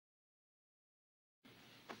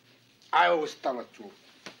I always tell the truth.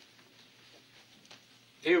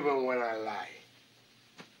 Even when I lie.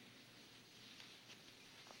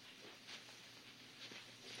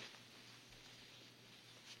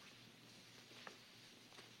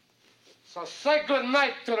 So say good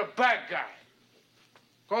night to the bad guy.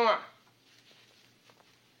 Come on.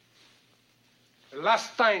 The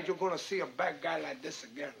last time you're gonna see a bad guy like this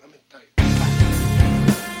again, let me tell you.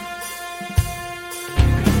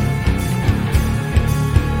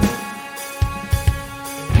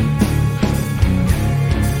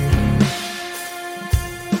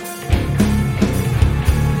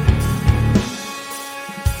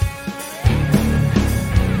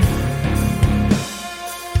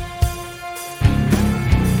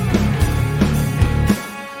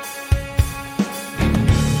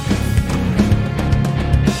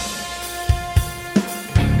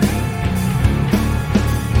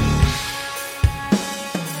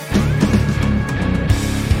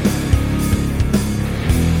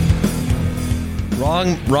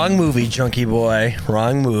 Wrong movie, Junkie Boy.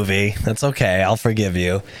 Wrong movie. That's okay. I'll forgive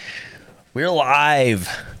you. We're live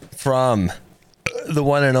from the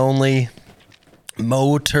one and only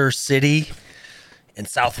Motor City in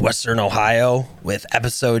southwestern Ohio with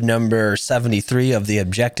episode number 73 of The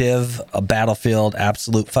Objective, a Battlefield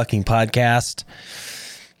absolute fucking podcast.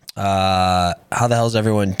 How the hell's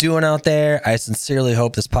everyone doing out there? I sincerely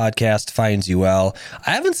hope this podcast finds you well.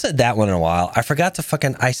 I haven't said that one in a while. I forgot to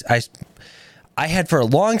fucking... I had for a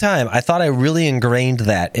long time, I thought I really ingrained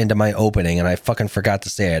that into my opening and I fucking forgot to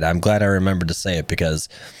say it. I'm glad I remembered to say it because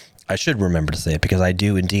I should remember to say it because I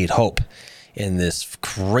do indeed hope in this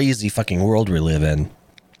crazy fucking world we live in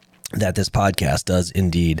that this podcast does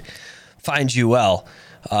indeed find you well.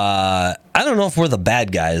 I don't know if we're the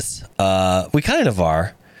bad guys. We kind of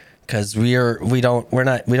are because we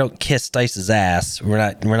don't kiss Dice's ass. We're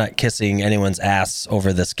not kissing anyone's ass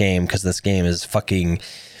over this game because this game is fucking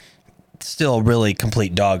still really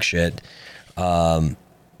complete dog shit.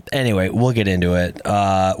 Anyway, we'll get into it.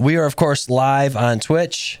 We are, of course, live on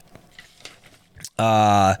Twitch,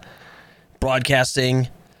 broadcasting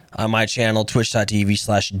on my channel,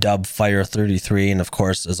 twitch.tv/dubfire33. And of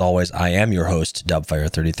course, as always, I am your host,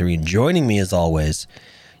 Dubfire33. And joining me, as always,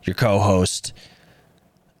 your co-host,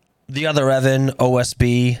 the other Evan,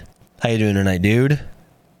 OSB. How you doing tonight, dude?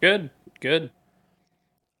 Good.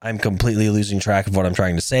 I'm completely losing track of what I'm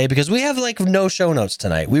trying to say because we have like no show notes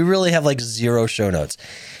tonight. We really have like zero show notes.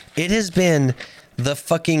 It has been the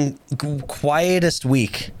fucking quietest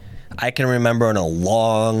week I can remember in a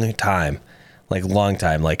long time.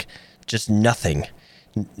 Like just nothing.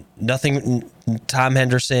 Tom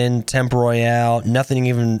Henderson, Temp Royale, nothing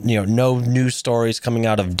even, no news stories coming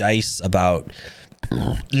out of DICE about,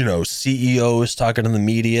 CEOs talking to the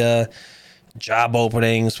media, job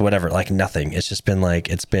openings, whatever, like nothing. It's just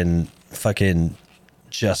been fucking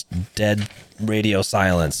just dead radio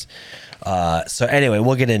silence. So anyway,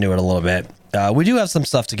 we'll get into it a little bit. We do have some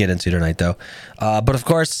stuff to get into tonight though. But of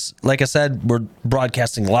course, like I said, we're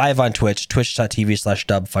broadcasting live on Twitch,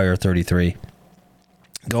 twitch.tv/dubfire33.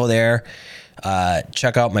 Go there,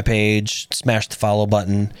 check out my page, smash the follow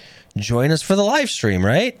button, join us for the live stream,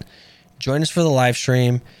 right? Join us for the live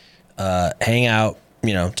stream, hang out,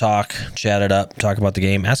 talk, chat it up, talk about the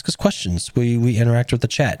game, ask us questions. We interact with the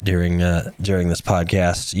chat during this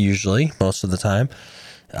podcast, usually, most of the time.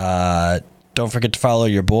 Don't forget to follow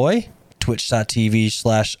your boy,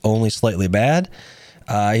 twitch.tv/onlyslightly_bad.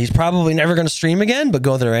 He's probably never going to stream again, but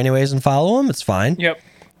go there anyways and follow him. It's fine. Yep.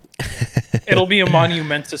 It'll be a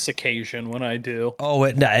monumentous occasion when I do. Oh,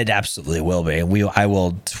 it absolutely will be. I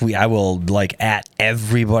will like at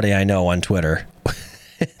everybody I know on Twitter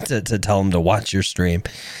to tell them to watch your stream.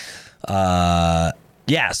 So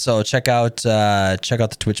check out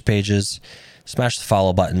the Twitch pages, smash the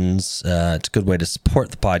follow buttons. It's a good way to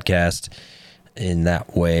support the podcast in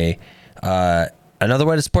that way. Another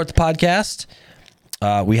way to support the podcast,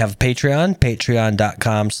 we have a Patreon,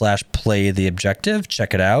 patreon.com/playtheobjective.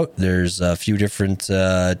 Check it out. There's a few different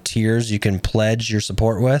tiers you can pledge your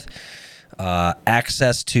support with.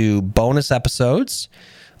 Access to bonus episodes,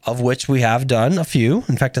 of which we have done a few.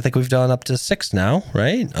 In fact, I think we've done up to 6 now,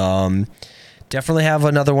 right? Definitely have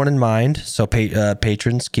another one in mind. So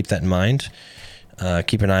patrons, keep that in mind.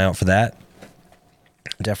 Keep an eye out for that.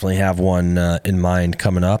 Definitely have one in mind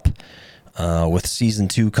coming up with season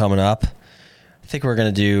 2 coming up. I think we're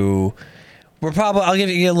going to do... I'll give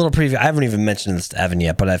you a little preview. I haven't even mentioned this to Evan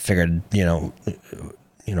yet, but I figured, now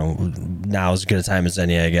is as good a time as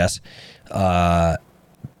any, I guess. But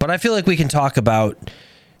I feel like we can talk about...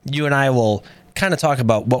 You and I will kind of talk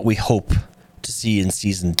about what we hope to see in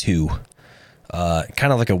season 2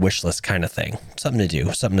 kind of like a wish list kind of thing, something to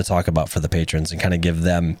do, something to talk about for the patrons, and kind of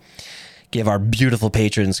give our beautiful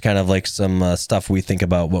patrons kind of like some stuff we think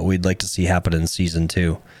about what we'd like to see happen in season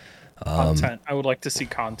 2. Content. I would like to see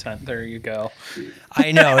content. There you go.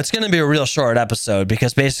 I know it's going to be a real short episode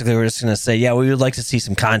because basically we're just going to say, yeah, we would like to see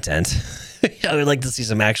some content. Yeah, we'd like to see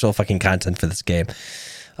some actual fucking content for this game.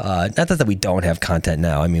 Not that we don't have content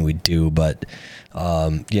now. I mean, we do, but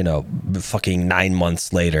fucking 9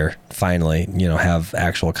 months later, finally, have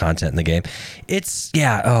actual content in the game. It's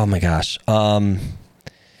oh my gosh.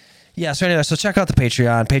 Yeah, so anyway, so check out the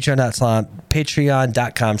Patreon,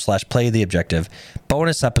 patreon.com/playtheobjective.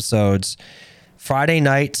 Bonus episodes. Friday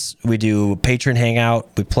nights, we do patron hangout.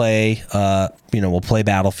 We play, we'll play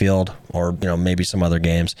Battlefield or, maybe some other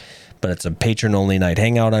games. But it's a patron-only night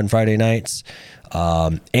hangout on Friday nights.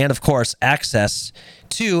 And, of course, access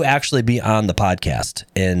to actually be on the podcast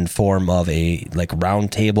in form of a,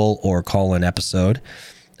 round table or call-in episode,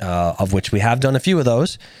 of which we have done a few of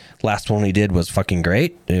those. Last one we did was fucking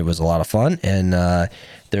great. It was a lot of fun. And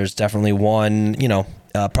there's definitely one,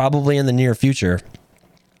 probably in the near future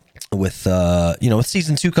with, with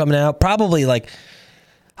season 2 coming out. Probably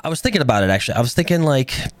I was thinking about it, actually. I was thinking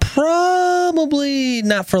probably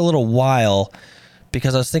not for a little while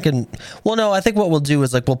because I was thinking, I think what we'll do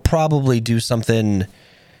is we'll probably do something.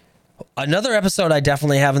 Another episode I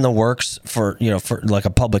definitely have in the works for a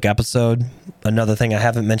public episode. Another thing I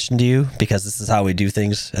haven't mentioned to you because this is how we do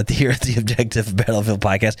things here at the Objective Battlefield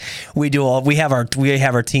podcast. We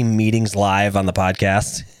have our team meetings live on the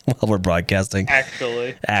podcast while we're broadcasting.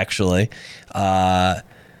 Actually. I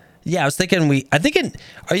was thinking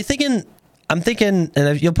I'm thinking,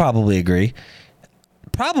 and you'll probably agree,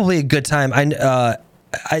 probably a good time.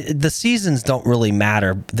 The seasons don't really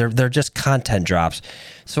matter. They're just content drops.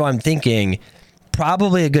 So I'm thinking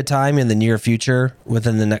probably a good time in the near future,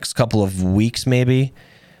 within the next couple of weeks maybe,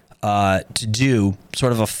 to do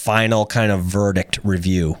sort of a final kind of verdict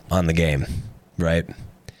review on the game, right?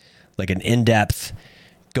 Like an in-depth,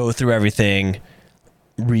 go through everything,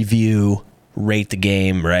 review, rate the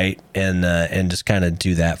game, right? And just kind of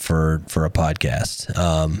do that for a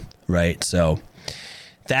podcast, right? So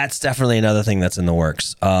that's definitely another thing that's in the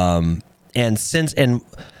works. And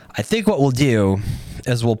I think what we'll do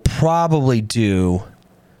is we'll probably do,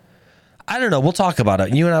 I don't know, we'll talk about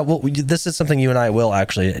it. You and I, this is something you and I will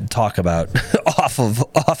actually talk about off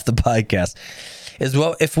the podcast, is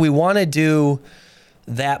if we want to do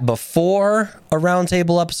that before a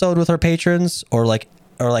roundtable episode with our patrons or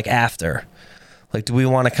after. Do we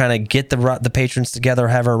want to kind of get the patrons together,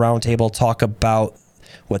 have our roundtable, talk about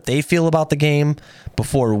what they feel about the game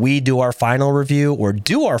before we do our final review, or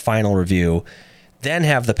do our final review, then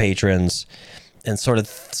have the patrons and sort of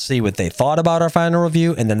see what they thought about our final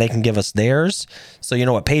review, and then they can give us theirs.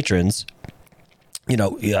 So patrons,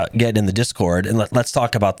 get in the Discord and let's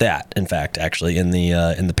talk about that. In fact, actually in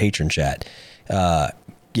the patron chat,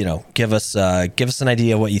 give us an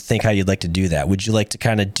idea of what you think, how you'd like to do that. Would you like to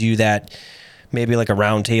kind of do that maybe like a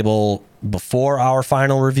round table before our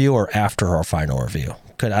final review or after our final review?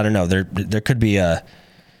 I don't know. There could be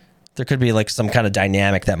like some kind of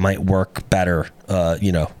dynamic that might work better,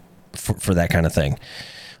 for that kind of thing.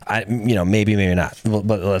 Maybe not, but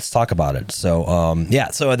let's talk about it. So,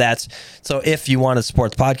 so if you want to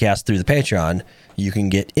support the podcast through the Patreon, you can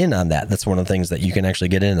get in on that. That's one of the things that you can actually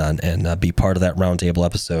get in on and be part of that roundtable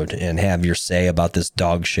episode and have your say about this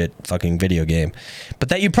dog shit fucking video game, but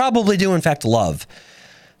that you probably do in fact love.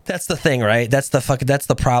 That's the thing, right? That's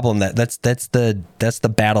the problem. That's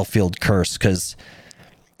the Battlefield curse. Because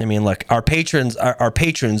look, our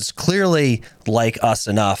patrons clearly like us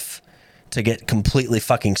enough to get completely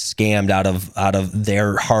fucking scammed out of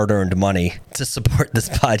their hard-earned money to support this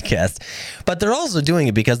podcast, but they're also doing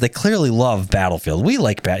it because they clearly love Battlefield. We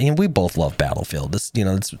like we both love Battlefield. This,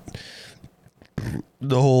 it's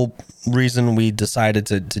the whole reason we decided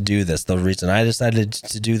to do this, the reason I decided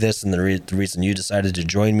to do this, and the reason you decided to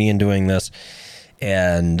join me in doing this.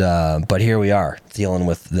 And but here we are dealing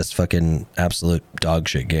with this fucking absolute dog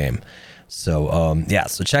shit game. So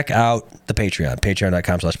so check out the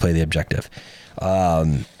patreon.com/playtheobjective.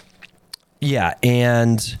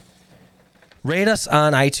 And rate us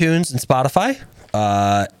on iTunes and Spotify.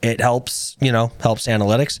 It helps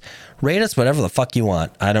analytics. Rate us whatever the fuck you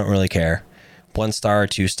want. I don't really care. 1 star or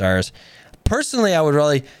 2 stars. Personally, I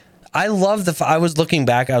was looking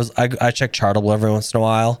back. I check Chartable every once in a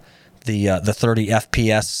while. The 30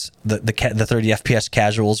 FPS the 30 FPS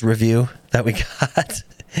casuals review that we got.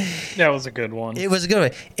 That was a good one. It was a good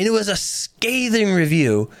one, and it was a scathing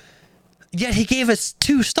review. Yet he gave us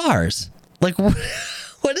 2 stars.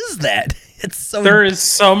 What is that? It's so There is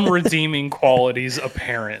some redeeming qualities,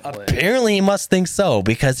 apparently. Apparently, he must think so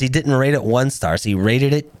because he didn't rate it 1 star. So he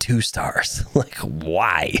rated it 2 stars. Like,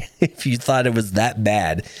 why? If you thought it was that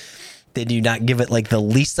bad, did you not give it like the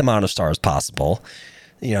least amount of stars possible?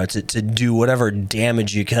 You know, to do whatever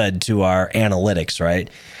damage you could to our analytics, right?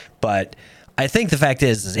 But I think the fact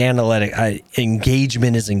is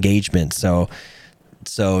engagement is engagement. So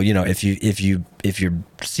you know, if you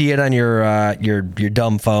see it on your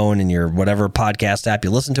dumb phone and your whatever podcast app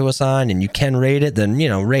you listen to us on, and you can rate it, then you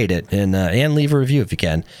know, rate it and leave a review if you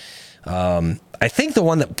can. I think the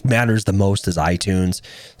one that matters the most is iTunes.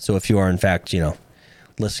 So if you are in fact, you know,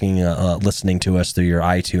 listening to us through your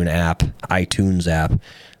iTunes app,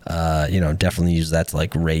 you know, definitely use that to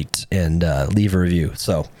like rate and leave a review.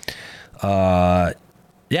 So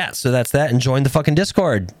yeah, so that's that. And join the fucking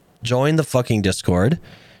Discord. Join the fucking Discord.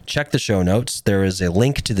 Check the show notes. There is a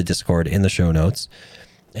link to the Discord in the show notes.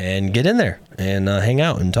 And get in there and hang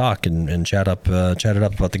out and talk and chat it up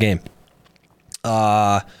about the game.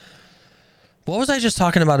 What was I just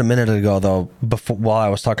talking about a minute ago though? While I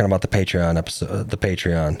was talking about the Patreon episode, the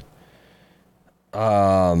Patreon.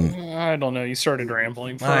 I don't know. You started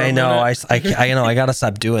rambling. I know. I gotta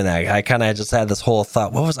stop doing that. I kind of just had this whole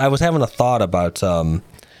thought. I was having a thought about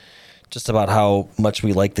just about how much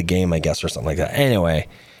we like the game, I guess, or something like that. Anyway,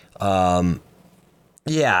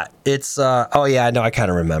 yeah, it's oh yeah, I know, I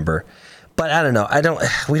kind of remember, but I don't know.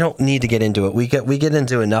 We don't need to get into it. We get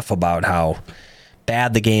into enough about how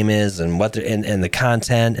bad the game is and what and the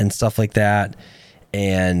content and stuff like that,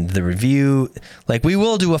 and the review. Like, we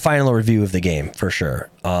will do a final review of the game for sure.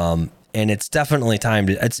 And it's definitely time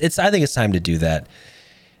to. I think it's time to do that.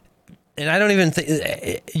 And I don't even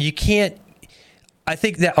think you can't. I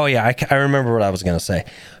think that, oh yeah, I remember what I was going to say,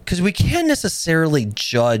 because we can't necessarily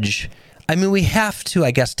judge. I mean, we have to,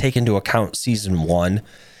 I guess, take into account season 1,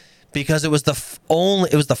 because it was the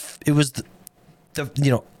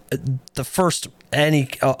you know, the first any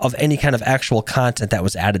kind of actual content that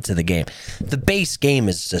was added to the game. The base game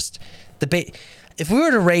is just if we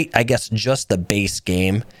were to rate, I guess, just the base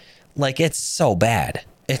game, like, it's so bad.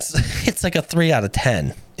 It's like a 3 out of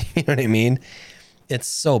 10. You know what I mean? It's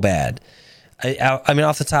so bad. I mean,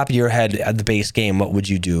 off the top of your head, at the base game, what would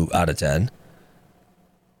you do out of 10?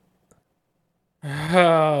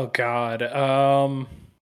 Oh God.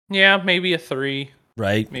 Yeah, maybe a 3.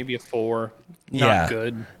 Right? Maybe a 4. Yeah. Not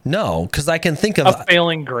good. No, because I can think of a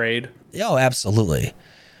failing grade. Oh, absolutely.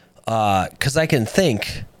 Because I can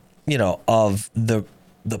think, you know, of the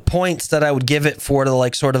points that I would give it for the,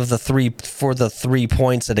 like, sort of the 3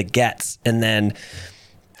 points that it gets, and then,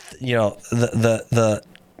 you know,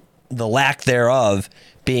 the lack thereof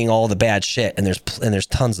being all the bad shit, and there's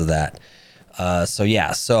tons of that. So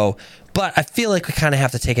yeah, but I feel like we kind of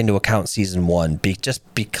have to take into account season 1, just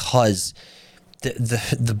because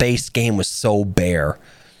the base game was so bare.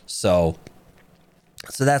 So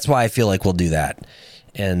that's why I feel like we'll do that,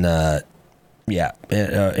 and yeah,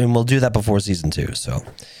 and we'll do that before season 2. So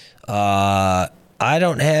I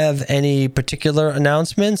don't have any particular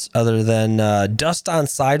announcements other than Dust on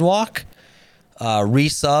Sidewalk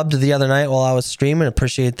resubbed the other night while I was streaming.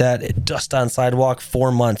 Appreciate that. Dust on Sidewalk,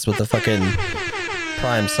 4 months with the fucking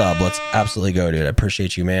Prime sub. Let's absolutely go, dude. I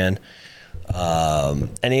appreciate you, man.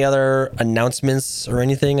 Any other announcements or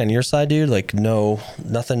anything on your side, dude? Like, no,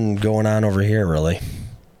 nothing going on over here, really.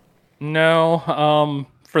 No.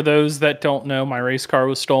 For those that don't know, my race car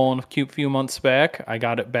was stolen a few months back. I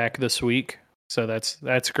got it back this week, so that's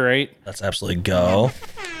great. That's absolutely go.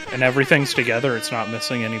 And everything's together. It's not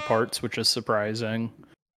missing any parts, which is surprising.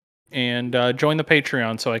 And join the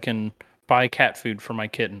Patreon so I can buy cat food for my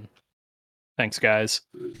kitten. Thanks, guys.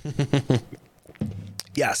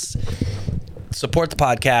 Yes. Support the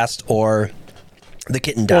podcast, or the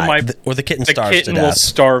kitten dies. Or the kitten starves to death. The kitten will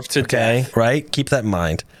starve to death. Right? Keep that in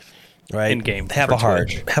mind. Right? In game. Have a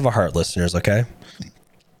heart. Twitch. Have a heart, listeners, okay?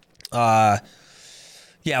 Yeah,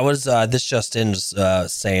 what is this just in's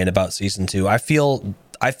saying about season 2? I feel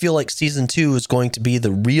like season 2 is going to be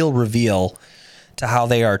the real reveal to how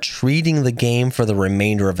they are treating the game for the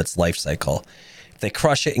remainder of its life cycle. If they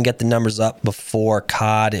crush it and get the numbers up before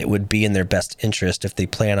COD, it would be in their best interest if they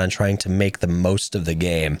plan on trying to make the most of the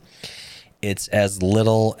game. If it's as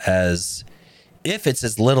little as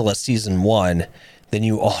season 1, then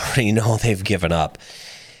you already know they've given up.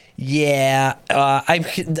 Yeah, I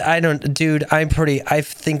think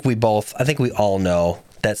we all know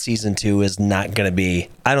that season 2 is not going to be,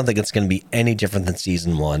 I don't think it's going to be any different than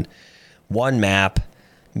season 1. One map,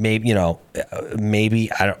 maybe, you know, maybe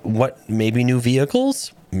new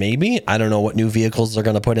vehicles, maybe, I don't know what new vehicles they're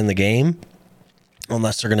going to put in the game,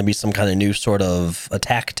 unless they're going to be some kind of new sort of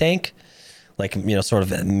attack tank. like, you know, sort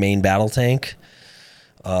of a main battle tank.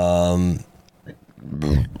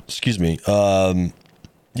 Excuse me.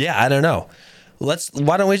 Yeah, I don't know.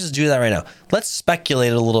 Why don't we just do that right now? Let's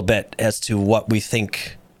speculate a little bit as to what we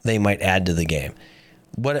think they might add to the game.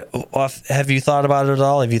 What have you thought about it at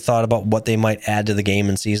all? Have you thought about what they might add to the game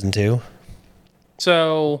in season 2?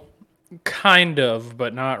 So, kind of,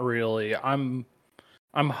 but not really. I'm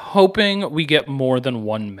hoping we get more than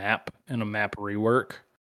one map in a map rework.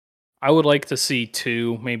 I would like to see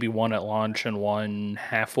 2, maybe one at launch and one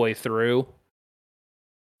halfway through.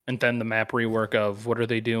 And then the map rework of what are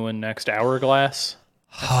they doing next? Hourglass?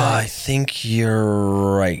 I think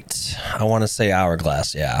you're right. I want to say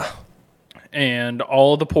Hourglass, yeah. And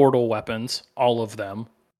all the portal weapons, all of them,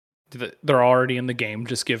 they're already in the game.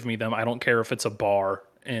 Just give me them. I don't care if it's a bar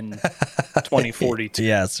in 2042.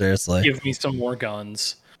 Yeah, seriously. Give me some more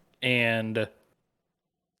guns and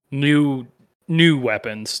new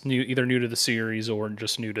weapons, either new to the series or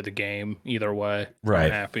just new to the game. Either way, right.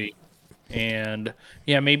 I'm happy. And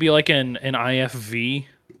yeah, maybe like an IFV.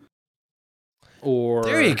 Or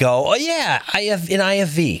there you go. Oh yeah,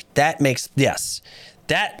 IFV. That makes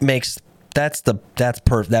that makes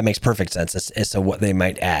perfect sense as to what they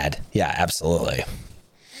might add. Yeah, absolutely.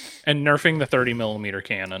 And nerfing the 30mm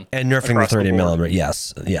cannon. And nerfing the 30mm.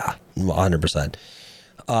 Yes, yeah, 100%.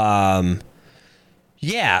 I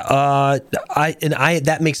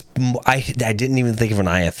didn't even think of an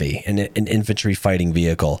IFV, an infantry fighting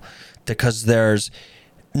vehicle, because there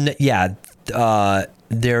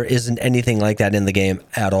isn't anything like that in the game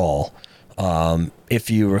at all. If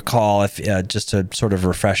you recall, just to sort of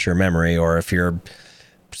refresh your memory, or if you're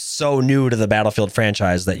so new to the Battlefield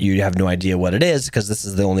franchise that you have no idea what it is, because this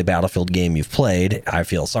is the only Battlefield game you've played, I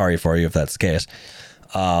feel sorry for you if that's the case.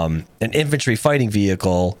 An infantry fighting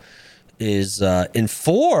vehicle is in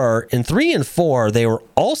 3 and 4, they were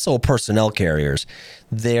also personnel carriers.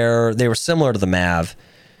 They were similar to the MAV.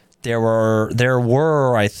 There were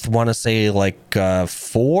I want to say like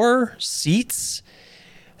 4 seats,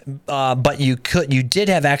 but you did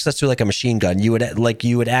have access to like a machine gun. You would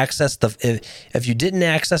access if you didn't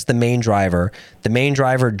access the main driver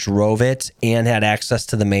drove it and had access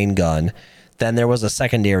to the main gun. Then there was a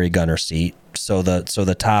secondary gunner seat, so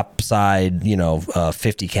the top side,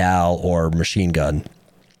 50 cal or machine gun,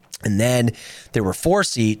 and then there were 4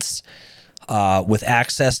 seats with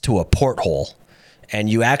access to a porthole. And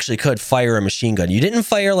you actually could fire a machine gun. You didn't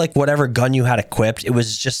fire like whatever gun you had equipped. It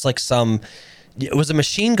was just like it was a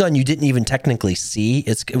machine gun you didn't even technically see.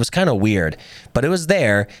 It was kind of weird, but it was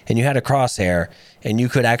there, and you had a crosshair, and you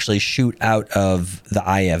could actually shoot out of the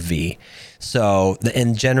IFV. So,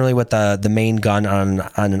 and generally with the main gun on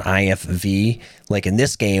an IFV, like in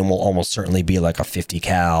this game, will almost certainly be like a 50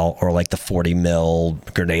 cal or like the 40 mil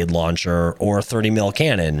grenade launcher or a 30 mil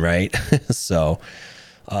cannon, right? So,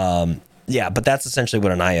 yeah, but that's essentially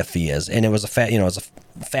what an IFV is, and it was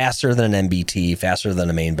faster than an MBT, faster than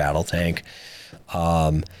a main battle tank,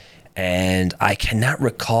 and I cannot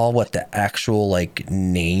recall what the actual like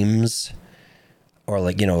names or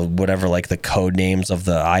like whatever like the code names of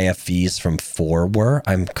the IFVs from 4 were.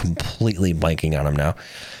 I'm completely blanking on them now,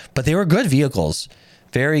 but they were good vehicles,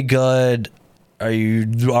 very good. Are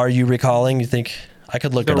you recalling? You think? I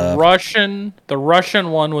could look it up. The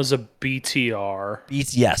Russian one was a BTR.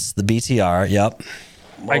 Yes, the BTR. Yep.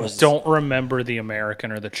 I don't remember the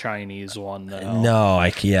American or the Chinese one though. No,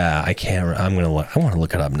 I can't. I want to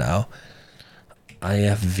look it up now.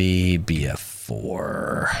 IFV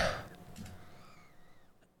BF4.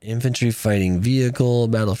 Infantry fighting vehicle,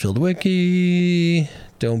 Battlefield Wiki.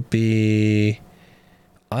 Don't be.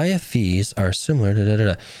 IFVs are similar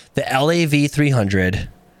to the LAV 300.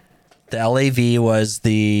 The LAV was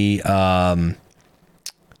the oh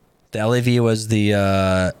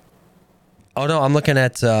no, I'm looking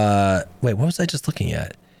at wait, what was I just looking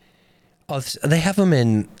at? Oh, they have them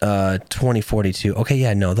in 2042. Okay,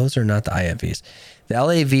 yeah, no, those are not the IFVs. The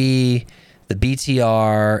LAV, the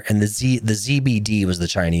BTR, and the ZBD was the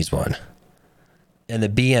Chinese one. And the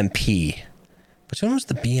BMP. Which one was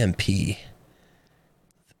the BMP?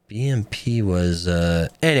 The BMP was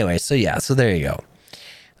anyway, so yeah, so there you go.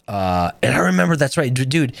 And I remember, that's right,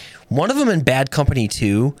 dude. One of them in Bad Company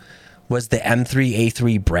 2 was the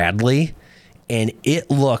M3A3 Bradley, and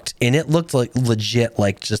it looked like legit,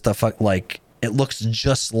 like just it looks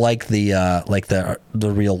just like the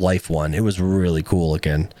real life one. It was really cool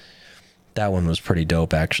looking. That one was pretty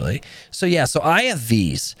dope, actually. So yeah, so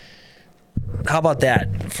IFVs. How about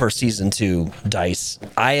that for season 2, Dice?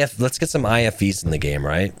 Let's get some IFVs in the game,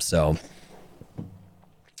 right? So,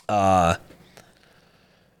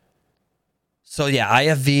 So yeah,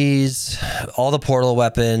 IFVs, all the portal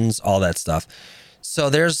weapons, all that stuff. So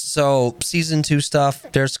there's season 2 stuff.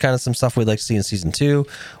 There's kind of some stuff we'd like to see in season 2.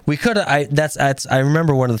 We could I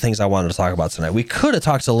remember one of the things I wanted to talk about tonight. We could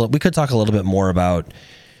talk a little bit more about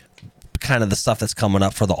kind of the stuff that's coming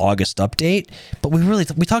up for the August update, but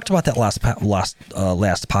we talked about that last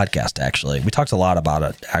podcast. Actually, we talked a lot about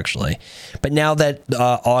it actually. But now that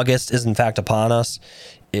August is in fact upon us,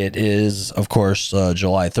 it is of course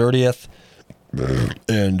July 30th,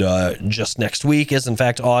 and just next week is in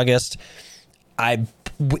fact August.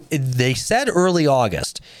 They said early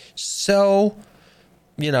August, so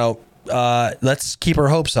let's keep our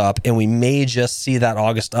hopes up, and we may just see that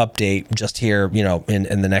August update just here,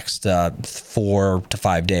 in the next 4 to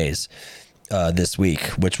 5 days this week,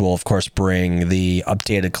 which will of course bring the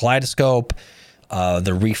updated Kaleidoscope,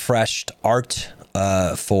 the refreshed art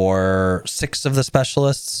for 6 of the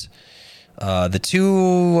specialists. The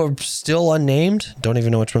 2 are still unnamed. Don't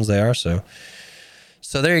even know which ones they are. So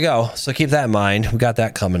there you go. So keep that in mind. We got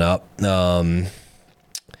that coming up.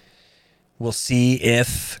 We'll see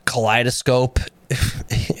if Kaleidoscope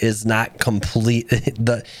is not complete.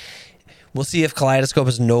 We'll see if Kaleidoscope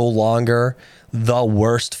is no longer the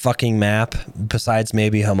worst fucking map besides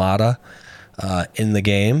maybe Hamada in the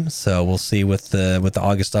game. So we'll see with the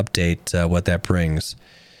August update what that brings.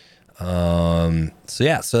 So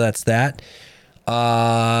that's that.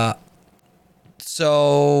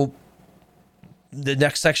 So the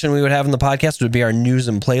next section we would have in the podcast would be our news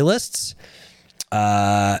and playlists.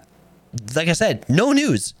 Like I said, no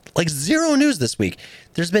news, like 0 news this week.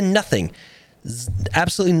 There's been nothing,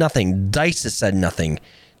 absolutely nothing. DICE has said nothing.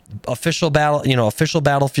 Official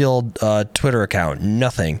Battlefield Twitter account,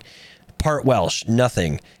 nothing. Part Welsh,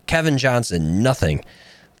 nothing. Kevin Johnson, nothing.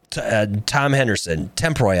 Tom Henderson,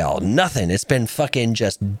 Temp Royale, nothing. It's been fucking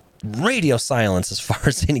just radio silence as far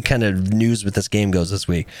as any kind of news with this game goes this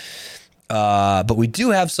week. But we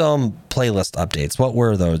do have some playlist updates. What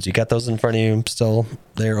were those? You got those in front of you still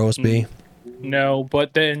there, OSB? No,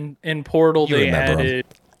 but then in Portal they added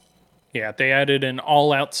an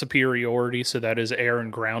all-out superiority, so that is air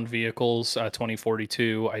and ground vehicles,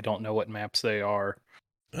 2042. I don't know what maps they are.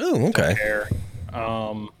 Oh, okay.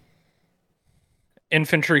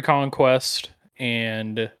 Infantry Conquest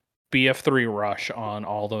and BF3 Rush on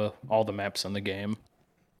all the maps in the game.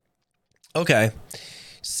 Okay.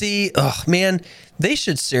 See, oh man, they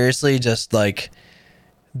should seriously just like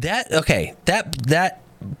that. Okay,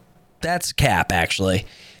 that's cap actually.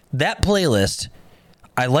 That playlist,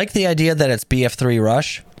 I like the idea that it's BF3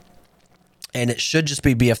 Rush, and it should just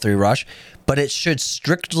be BF3 Rush, but it should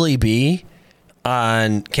strictly be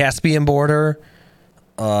on Caspian Border,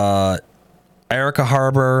 Arica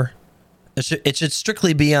Harbor. It should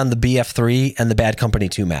strictly be on the BF3 and the Bad Company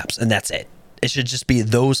 2 maps, and that's it. It should just be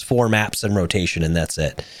those 4 maps in rotation, and that's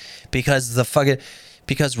it. Because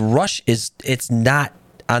Rush it's not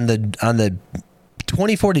on the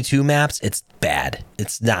 2042 maps. It's bad.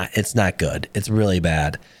 It's not good. It's really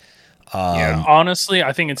bad. Honestly,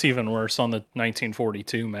 I think it's even worse on the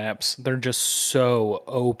 1942 maps. They're just so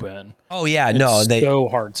open. Oh yeah, so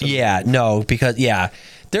hard to because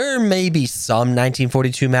there may be some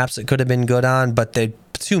 1942 maps that could have been good on, but the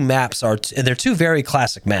 2 maps they're 2 very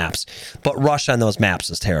classic maps, but Rush on those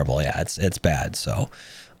maps is terrible. Yeah, it's bad. So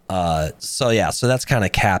that's kind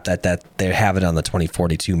of capped that they have it on the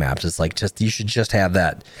 2042 maps. It's like you should just have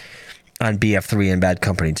that on BF3 and Bad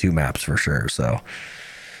Company 2 maps for sure. So,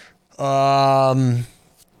 all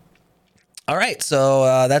right.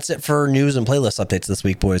 So that's it for news and playlist updates this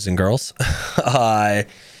week, boys and girls.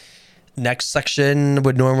 Next section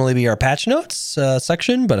would normally be our patch notes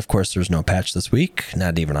section, but of course there's no patch this week,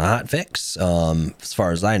 not even a hot fix, as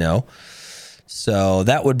far as I know. So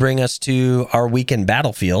that would bring us to our week in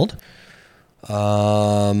Battlefield.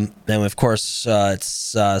 And of course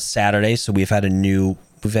it's Saturday, so we've had new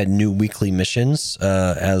weekly missions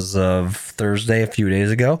as of Thursday, a few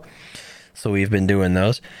days ago. So we've been doing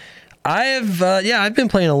those. I've been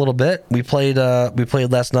playing a little bit. We played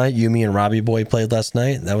last night. Yumi and Robbie Boy played last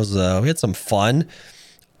night. That was we had some fun.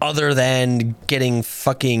 Other than getting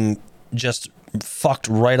fucking just fucked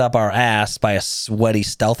right up our ass by a sweaty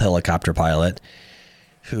stealth helicopter pilot.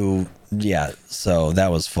 So that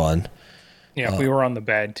was fun. Yeah, we were on the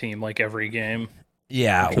bad team like every game.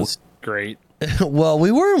 Yeah, which was great. Well, we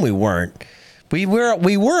were and we weren't. We were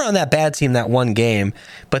on that bad team that one game,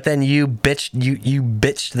 but then you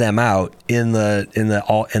bitched them out in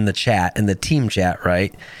the chat, in the team chat,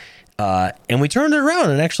 right? And we turned it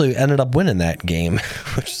around and actually ended up winning that game,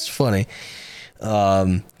 which is funny.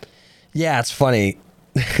 Yeah, it's funny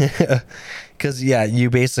because you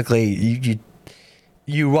basically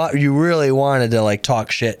you really wanted to like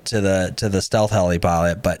talk shit to the stealth heli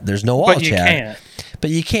pilot, but there's no wall But you chat. can't. But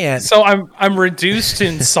you can't. So I'm reduced to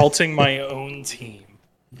insulting my own team.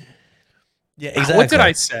 Yeah, exactly. What did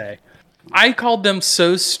I say? I called them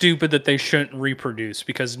so stupid that they shouldn't reproduce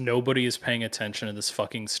because nobody is paying attention to this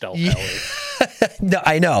fucking stealth heli. No,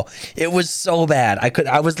 I know. It was so bad.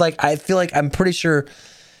 I feel like I'm pretty sure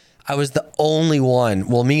I was the only one.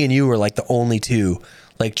 Well, me and you were like the only two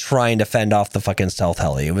like trying to fend off the fucking stealth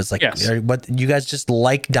heli. It was like, Yes. what, you guys just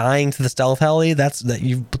like dying to the stealth heli? What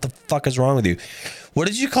the fuck is wrong with you? What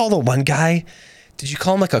did you call the one guy? Did you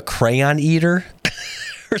call him like a crayon eater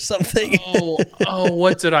or something? Oh,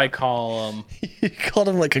 what did I call them? You called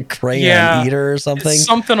him like a crayon eater or something?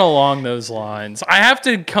 Something along those lines. I have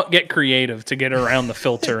to get creative to get around the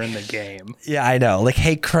filter in the game. Yeah, I know. Like,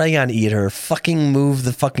 hey, crayon eater, fucking move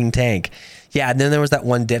the fucking tank. Yeah, and then there was that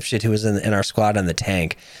one dipshit who was in our squad on the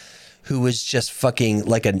tank who was just fucking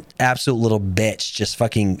like an absolute little bitch, just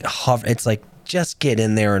fucking hover. It's like, just get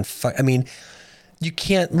in there and fuck. I mean, you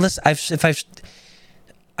can't listen. I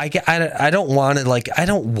don't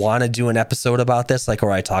want to do an episode about this, like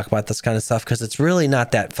where I talk about this kind of stuff, because it's really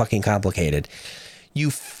not that fucking complicated.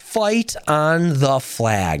 You fight on the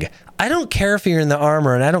flag. I don't care if you're in the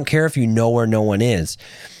armor, and I don't care if you know where no one is.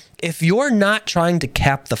 If you're not trying to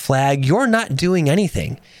cap the flag, you're not doing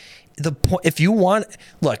anything. The point, if you want,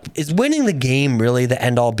 look, is winning the game really the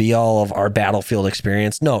end all be all of our Battlefield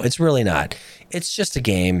experience? No, it's really not. It's just a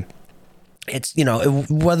game. It's,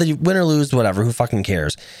 whether you win or lose, whatever, who fucking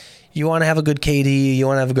cares? You want to have a good KD, you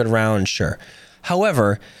want to have a good round, sure.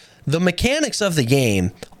 However, the mechanics of the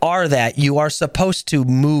game are that you are supposed to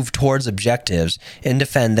move towards objectives and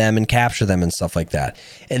defend them and capture them and stuff like that.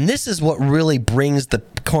 And this is what really brings the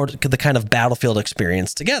kind of Battlefield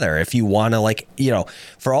experience together. If you want to,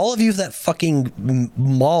 for all of you that fucking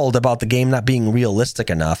mauled about the game not being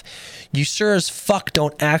realistic enough, you sure as fuck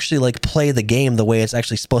don't actually play the game the way it's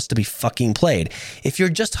actually supposed to be fucking played. If you're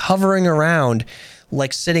just hovering around,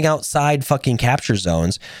 sitting outside fucking capture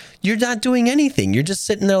zones, you're not doing anything. You're just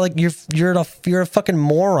sitting there like you're a fucking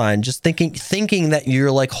moron, just thinking that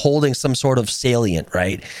you're holding some sort of salient,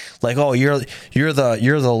 right? Like, oh, you're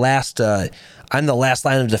the last. I'm the last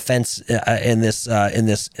line of defense in this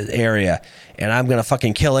area, and I'm gonna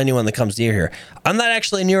fucking kill anyone that comes near here. I'm not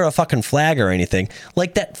actually near a fucking flag or anything.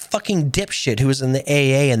 Like that fucking dipshit who was in the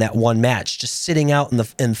AA in that one match, just sitting out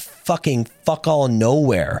in fucking fuck all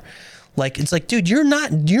nowhere. It's like, dude, you're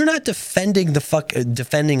not defending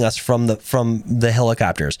us from the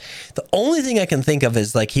helicopters. The only thing I can think of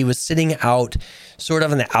is he was sitting out sort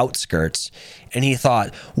of in the outskirts, and he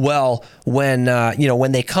thought, well, when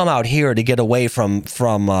they come out here to get away from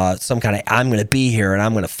some kind of, I'm gonna be here and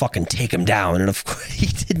I'm gonna fucking take them down. And of course he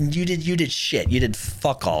didn't. You did shit. You did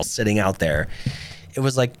fuck all sitting out there. It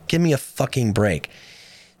was like, give me a fucking break.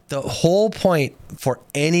 The whole point for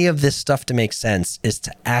any of this stuff to make sense is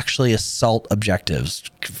to actually assault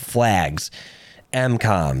objectives, flags,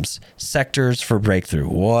 MCOMs, sectors for breakthrough,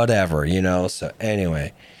 whatever, So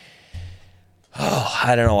anyway,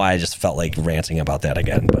 I don't know why I just felt like ranting about that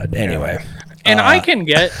again, but anyway. And I can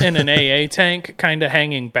get in an AA tank kind of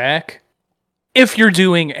hanging back if you're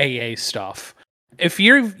doing AA stuff. If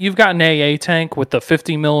you've got an AA tank with the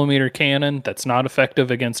 50 millimeter cannon that's not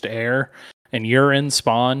effective against air, and you're in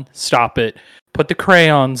spawn, stop it. Put the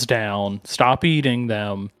crayons down. Stop eating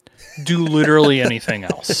them. Do literally anything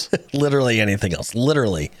else. Literally anything else.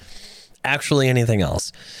 Literally. Actually anything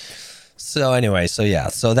else. So anyway, so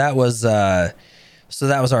that was our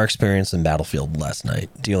experience in Battlefield last night,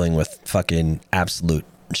 dealing with fucking absolute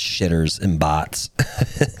shitters and bots.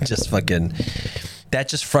 That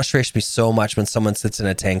just frustrates me so much when someone sits in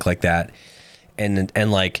a tank like that and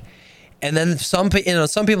then some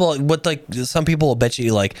people will bet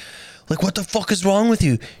you like what the fuck is wrong with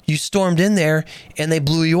you? You stormed in there and they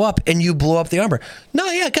blew you up and you blew up the armor. No,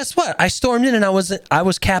 yeah, guess what? I stormed in and I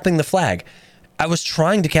was capping the flag. I was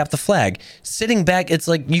trying to cap the flag. Sitting back, it's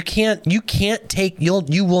like you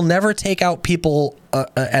will never take out people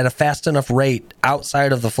at a fast enough rate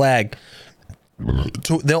outside of the flag.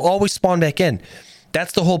 They'll always spawn back in.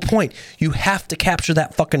 That's the whole point. You have to capture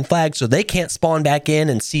that fucking flag so they can't spawn back in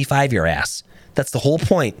and C5 your ass. That's the whole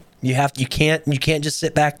point. You can't just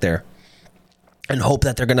sit back there and hope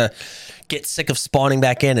that they're gonna get sick of spawning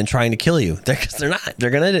back in and trying to kill you. They're not.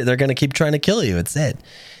 They're gonna keep trying to kill you. It's it.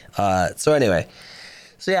 So anyway,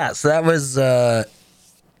 so that was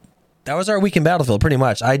our week in Battlefield pretty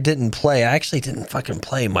much. I didn't play. I actually didn't fucking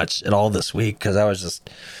play much at all this week because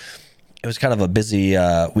it was kind of a busy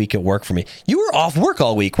week at work for me. You were off work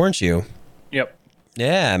all week, weren't you? Yep.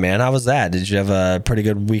 Yeah, man. How was that? Did you have a pretty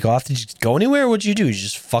good week off? Did you go anywhere? What'd you do? Did you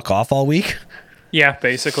just fuck off all week? Yeah,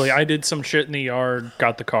 basically. I did some shit in the yard,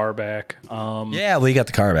 got the car back. Yeah, well, you got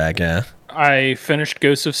the car back, yeah. I finished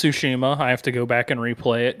Ghost of Tsushima. I have to go back and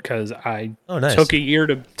replay it because I nice. took a year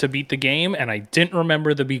to beat the game, and I didn't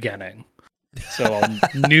remember the beginning. So,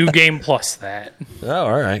 new game plus that. Oh,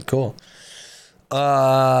 all right, cool.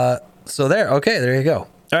 So there you go.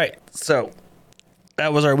 All right, so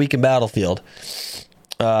that was our week in Battlefield.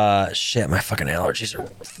 Shit, my fucking allergies are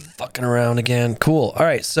fucking around again. Cool. All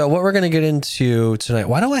right, so what we're gonna get into tonight?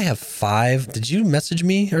 Why do I have 5? Did you message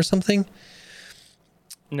me or something?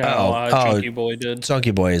 No, Chunky Boy did.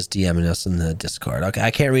 Chunky Boy is DMing us in the Discord. Okay,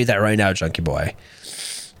 I can't read that right now, Chunky Boy.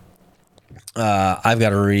 I've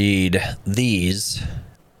got to read these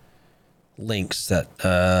links that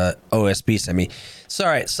OSB sent me. So,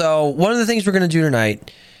 all right, so one of the things we're gonna do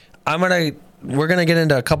tonight, we're gonna get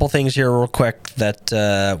into a couple things here real quick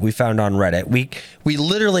that we found on Reddit. We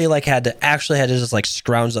literally had to just like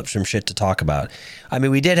scrounge up some shit to talk about. I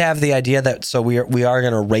mean, we did have the idea that we are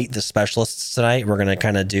gonna rate the specialists tonight. We're gonna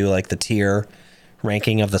kind of do like the tier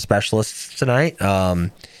ranking of the specialists tonight.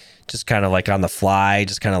 Just kind of like on the fly,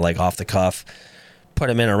 just kind of like off the cuff, put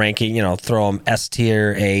them in a ranking. Throw them S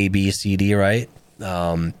tier, A, B, C, D, right?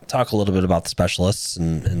 Talk a little bit about the specialists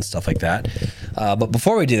and stuff like that. But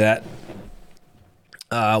before we do that.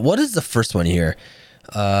 What is the first one here?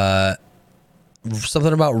 Something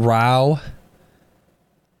about Rao.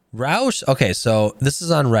 Okay, so this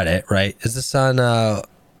is on Reddit, right? Is this on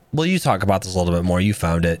well, you talk about this a little bit more. You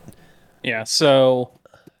found it. Yeah, so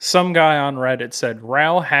some guy on Reddit said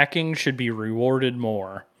Rao hacking should be rewarded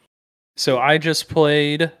more. So I just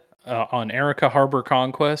played on Erica Harbor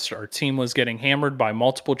Conquest. Our team was getting hammered by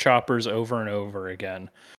multiple choppers over and over again.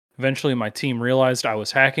 Eventually, my team realized I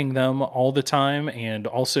was hacking them all the time and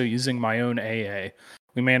also using my own AA.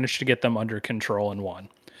 We managed to get them under control and won.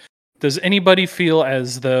 Does anybody feel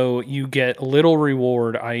as though you get little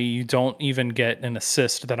reward, i.e. you don't even get an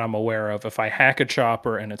assist that I'm aware of, if I hack a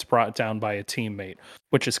chopper and it's brought down by a teammate?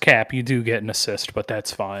 Which is cap, you do get an assist, but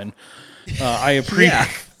that's fine. I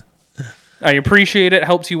appreciate it,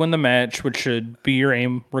 helps you win the match, which should be your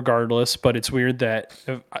aim regardless, but it's weird that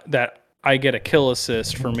I get a kill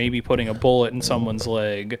assist for maybe putting a bullet in someone's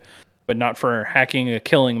leg, but not for hacking a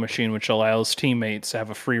killing machine, which allows teammates to have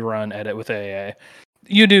a free run edit with AA.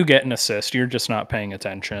 You do get an assist. You're just not paying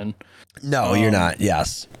attention. No, you're not.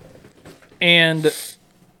 Yes. And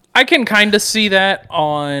I can kind of see that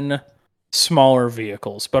on smaller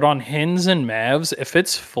vehicles, but on Hins and Mavs, if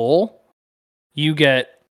it's full, you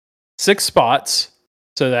get 6 spots.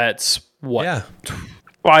 So that's what? Yeah.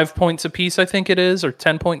 5 points apiece, I think it is, or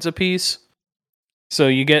 10 points apiece. So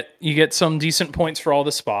you get some decent points for all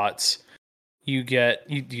the spots. You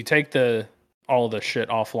take all the shit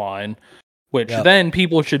offline, which then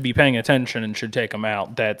people should be paying attention and should take them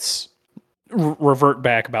out. That's revert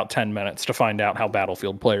back about 10 minutes to find out how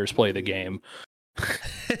Battlefield players play the game.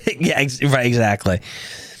 Yeah, right, exactly.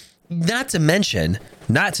 Not to mention,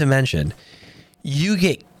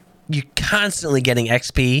 you're constantly getting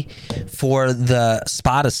XP for the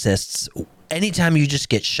spot assists anytime you just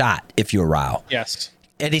get shot if you're Rao. Yes.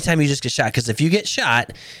 Anytime you just get shot. Because if you get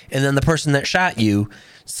shot and then the person that shot you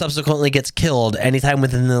subsequently gets killed, anytime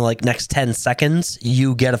within the next 10 seconds,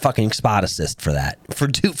 you get a fucking spot assist for that.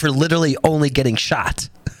 For literally only getting shot.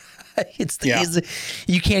 It's easy.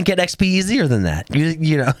 You can't get XP easier than that.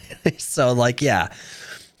 You know. So yeah.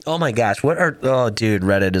 Oh my gosh, dude,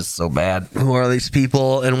 Reddit is so bad. Who are these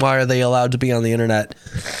people and why are they allowed to be on the internet?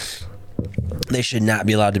 They should not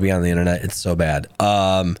be allowed to be on the internet. It's so bad.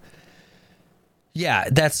 Yeah,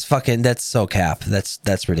 that's so cap.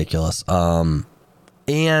 That's ridiculous. And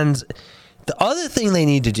the other thing they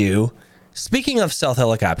need to do, speaking of stealth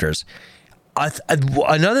helicopters,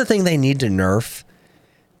 another thing they need to nerf,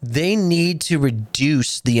 they need to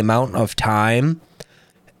reduce the amount of time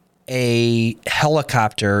a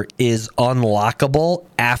helicopter is unlockable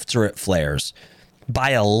after it flares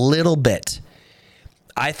by a little bit.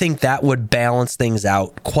 I think that would balance things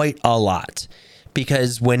out quite a lot,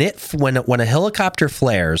 because when a helicopter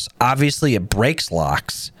flares, obviously it breaks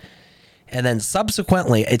locks, and then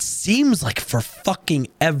subsequently it seems like for fucking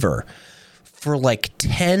ever, for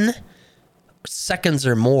 10 seconds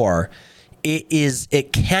or more,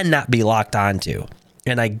 it cannot be locked onto.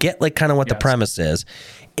 And I get kind of what the premise is.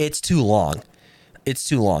 It's too long.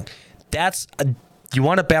 You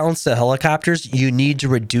want to balance the helicopters, you need to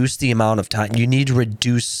reduce the amount of time. You need to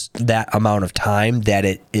reduce that amount of time that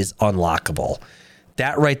it is unlockable.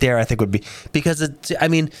 That right there, I think, would be, because I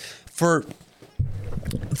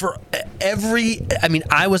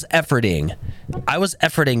was efforting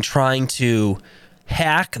efforting trying to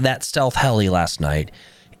hack that stealth heli last night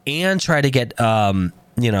and try to get my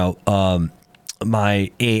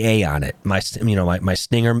AA on it, my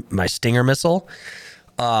Stinger missile,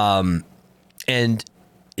 and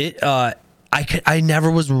it I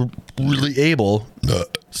never was really able.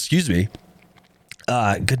 Excuse me.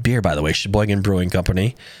 Good beer, by the way. Sheboygan Brewing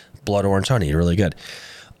Company, Blood Orange Honey, really good.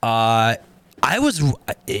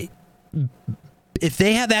 If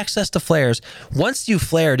they have access to flares, once you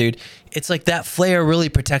flare, dude, it's like that flare really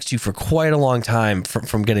protects you for quite a long time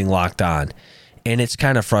from getting locked on. And it's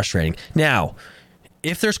kind of frustrating. Now,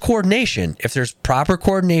 if there's coordination, if there's proper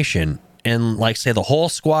coordination, and like say the whole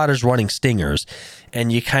squad is running Stingers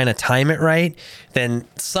and you kind of time it right, then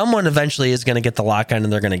someone eventually is going to get the lock on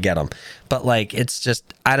and they're going to get them. But like, it's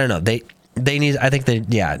just, I don't know. They need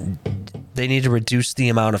to reduce the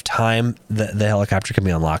amount of time that the helicopter can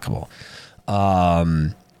be unlockable.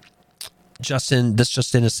 Justin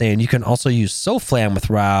is saying you can also use SoFlam with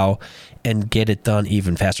RAW and get it done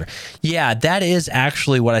even faster. Yeah, that is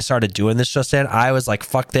actually what I started doing this Justin. I was like,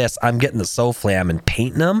 fuck this. I'm getting the SoFlam and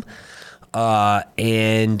painting them.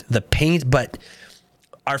 And the paint, but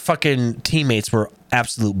our fucking teammates were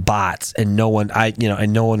absolute bots and no one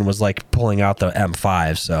was like pulling out the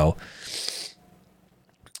M5. So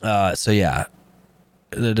yeah.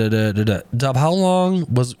 Dub, how long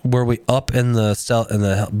were we up in the cell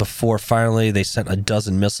before finally they sent a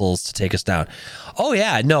dozen missiles to take us down? Oh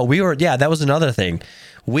yeah, no, we were, yeah, that was another thing.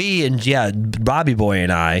 Bobby Boy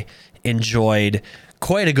and I enjoyed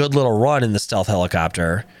quite a good little run in the stealth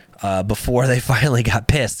helicopter before they finally got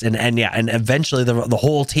pissed, and eventually the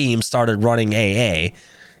whole team started running AA,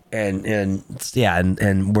 and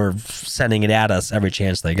we're sending it at us every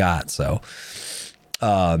chance they got. So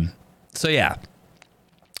yeah.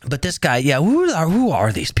 But this guy, yeah, who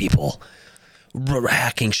are these people?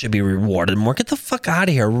 Hacking should be rewarded more. Get the fuck out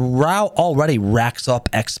of here. Rao already racks up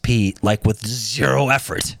XP like with zero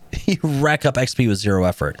effort. You rack up XP with zero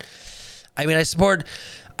effort. I mean, I suppose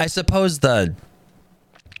the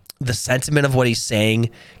sentiment of what he's saying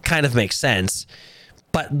kind of makes sense,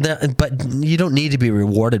 but you don't need to be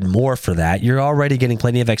rewarded more for that. You're already getting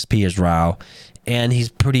plenty of XP as Rao, and he's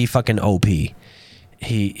pretty fucking OP.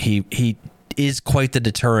 He is quite the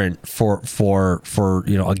deterrent for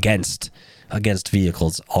against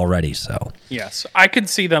vehicles already. So yes, I could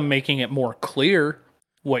see them making it more clear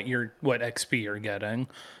what XP you're getting.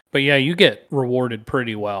 But yeah, you get rewarded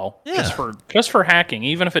pretty well. Yeah. Just for hacking.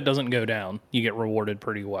 Even if it doesn't go down, you get rewarded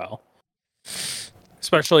pretty well.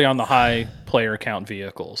 Especially on the high player count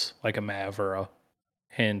vehicles, like a Mav or a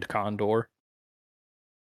Hind Condor.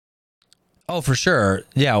 Oh, for sure.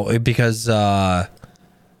 Yeah, because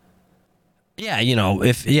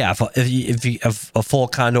if a full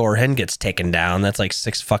Condor or Hind gets taken down, that's like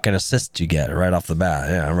 6 fucking assists you get right off the bat.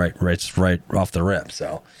 Yeah, right off the rip.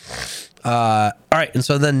 So all right, and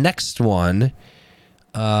so the next one,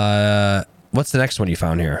 what's the next one you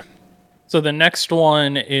found here? So the next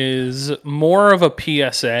one is more of a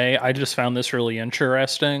PSA. I just found this really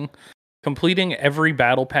interesting. Completing every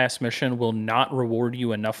Battle Pass mission will not reward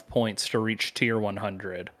you enough points to reach Tier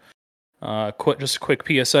 100. Just a quick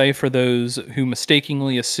PSA for those who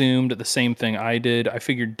mistakenly assumed the same thing I did. I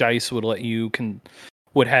figured DICE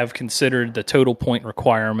would have considered the total point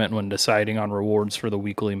requirement when deciding on rewards for the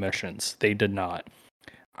weekly missions. They did not.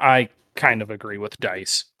 I kind of agree with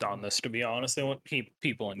DICE on this, to be honest. They want to keep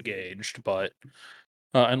people engaged, but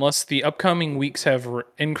unless the upcoming weeks have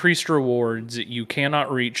increased rewards, you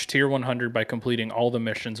cannot reach Tier 100 by completing all the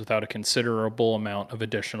missions without a considerable amount of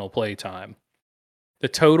additional playtime. The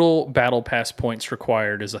total Battle Pass points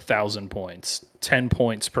required is 1,000 points. 10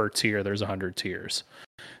 points per tier. There's 100 tiers.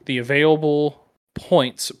 The available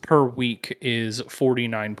points per week is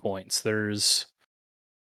 49 points. There's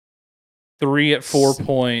 3 at 4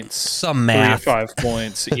 points. Some math. 3 at 5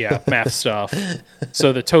 points. Yeah, math stuff.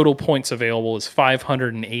 So the total points available is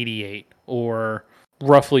 588, or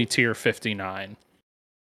roughly tier 59.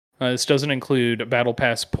 This doesn't include Battle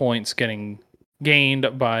Pass points getting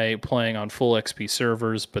gained by playing on full XP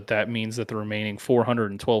servers, but that means that the remaining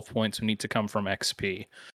 412 points need to come from XP.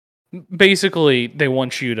 Basically, they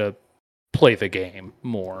want you to play the game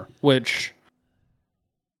more, which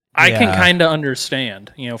I can kind of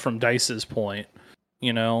understand, from DICE's point.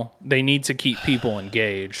 They need to keep people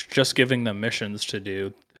engaged. Just giving them missions to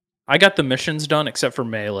do. I got the missions done except for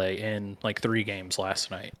Melee in like 3 games last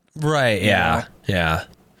night. Right, yeah. Yeah.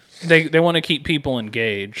 They want to keep people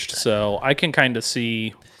engaged, so I can kind of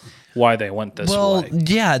see why they went this way. Well,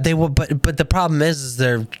 yeah, they will, but the problem is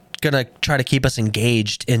they're gonna try to keep us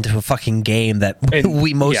engaged into a fucking game that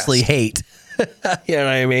we mostly hate. You know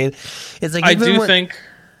what I mean? It's like I do think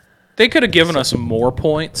they could have given us more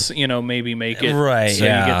points. Maybe make it right. so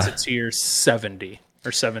Yeah, you get to tier 70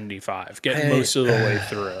 or 75. Get most of the way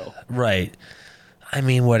through. right. I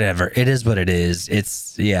mean, whatever. It is what it is.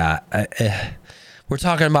 It's we're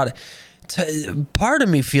talking about it. Part of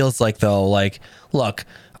me feels like though, like, look,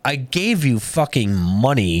 I gave you fucking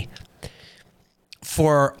money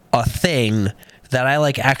for a thing that I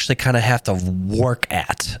like actually kind of have to work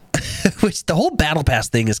at. Which the whole battle pass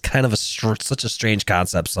thing is kind of such a strange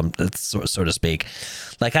concept, so to speak.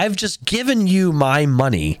 Like, I've just given you my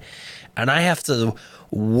money, and I have to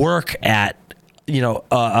work at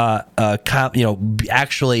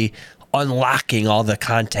actually unlocking all the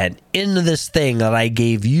content into this thing that I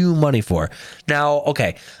gave you money for. Now,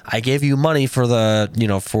 okay, I gave you money for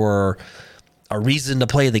for a reason to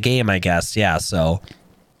play the game, I guess. Yeah, so.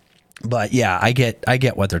 But yeah, I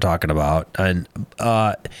get what they're talking about, and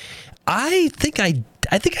I think I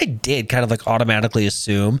did kind of like automatically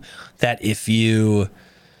assume that if you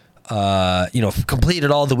completed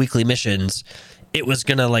all the weekly missions, it was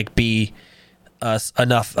gonna like be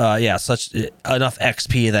enough enough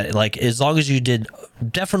XP that like as long as you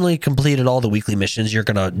definitely completed all the weekly missions, you're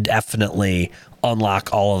gonna definitely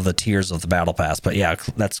unlock all of the tiers of the battle pass. But yeah,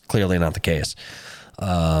 that's clearly not the case.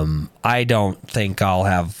 I don't think I'll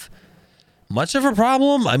have much of a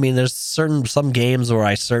problem. I mean, there's some games where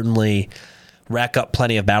I certainly rack up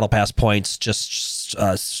plenty of battle pass points just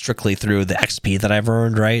strictly through the XP that I've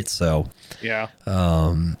earned, right? So yeah,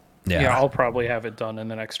 yeah, I'll probably have it done in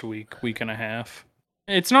the next week and a half.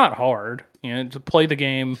 It's not hard, to play the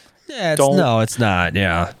game. Yeah, it's not.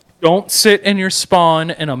 Yeah, don't sit in your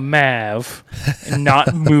spawn in a Mav and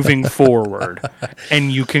not moving forward,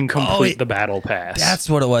 and you can complete the battle pass. That's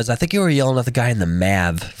what it was. I think you were yelling at the guy in the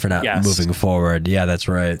Mav for not moving forward. Yeah, that's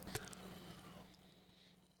right.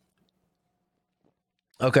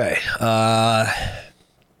 Okay.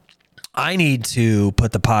 I need to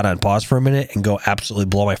put the pod on pause for a minute and go absolutely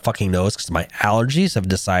blow my fucking nose because my allergies have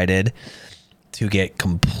decided to get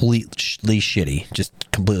completely shitty.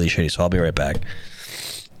 Just completely shitty. So I'll be right back.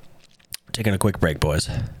 Taking a quick break, boys.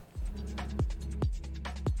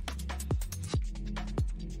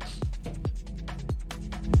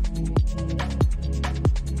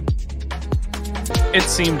 It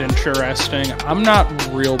seemed interesting. I'm not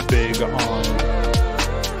real big on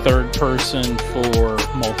third person for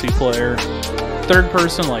multiplayer. Third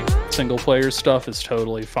person, like single player stuff, is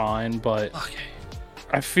totally fine, but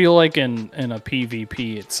I feel like in a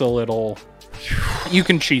PvP, it's a little. You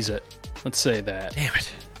can cheese it. Let's say that. Damn it.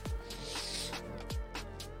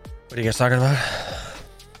 What are you guys talking about?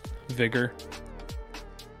 Vigor.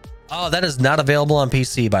 Oh, that is not available on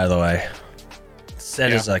PC, by the way.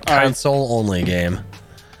 That is a console-only game.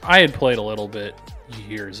 I had played a little bit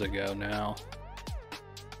years ago now.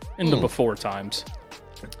 In the before times.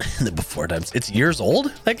 In the before times. It's years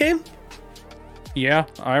old, that game? Yeah,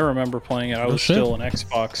 I remember playing it. I was still an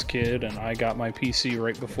Xbox kid, and I got my PC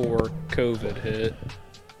right before COVID hit.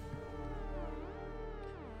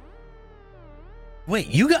 Wait,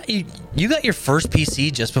 you got your first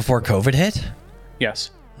PC just before COVID hit?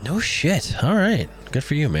 Yes. No shit. All right, good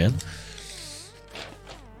for you, man.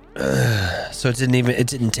 So it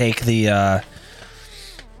didn't take a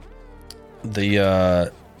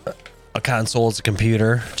console as a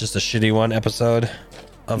computer, just a shitty one episode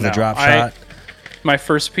of the drop shot. My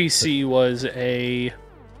first PC was a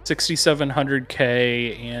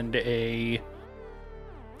 6700K and a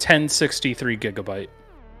 1063 gigabyte.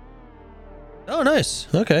 Oh, nice.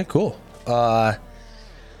 Okay, cool. My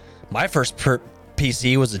first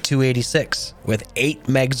PC was a 286 with 8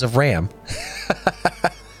 megs of RAM.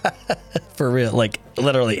 For real, like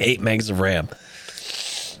literally 8 megs of RAM.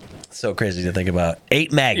 So crazy to think about.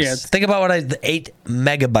 8 megs. Yeah, think about 8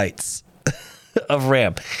 megabytes of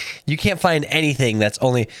RAM. You can't find anything that's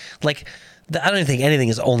only like. I don't even think anything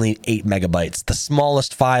is only 8 megabytes. The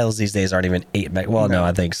smallest files these days aren't even 8 meg. Well, no,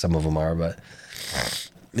 I think some of them are, but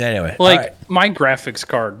anyway. My graphics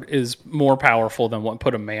card is more powerful than what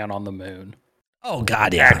put a man on the moon. Oh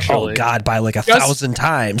God, yeah. Actually, oh God, by like 1,000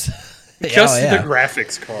 times. Just the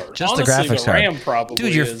graphics card. Just honestly, the graphics card. RAM probably.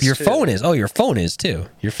 Dude, your phone is. Oh, your phone is too.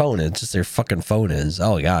 Your phone is. Just your fucking phone is.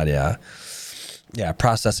 Oh God, yeah. Yeah,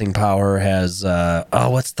 processing power has.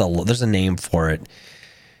 There's a name for it.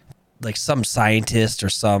 Like some scientist or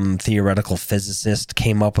some theoretical physicist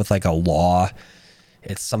came up with like a law.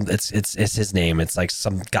 It's his name. It's like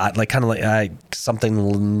some god, like kind of like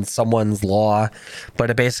someone's law,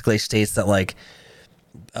 but it basically states that like.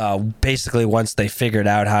 Basically, once they figured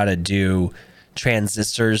out how to do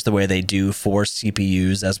transistors the way they do for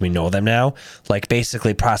CPUs as we know them now, like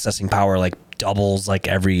basically processing power like doubles like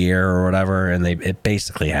every year or whatever, and it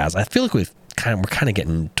basically has. I feel like we're kind of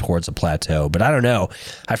getting towards a plateau, but I don't know.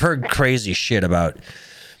 I've heard crazy shit about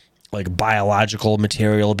like biological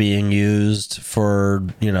material being used for,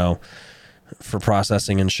 you know, for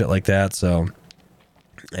processing and shit like that. So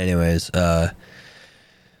anyways, so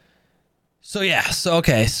yeah, so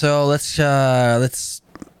okay, so let's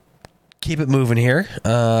keep it moving here.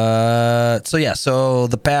 So yeah, so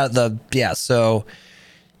so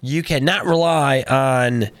you cannot rely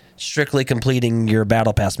on strictly completing your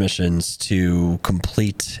battle pass missions to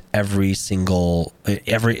complete all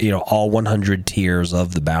 100 tiers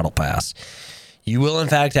of the battle pass. You will in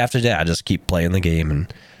fact have to just keep playing the game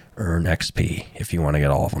and earn XP if you want to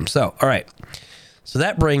get all of them. So all right, so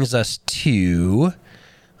that brings us to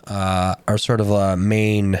our sort of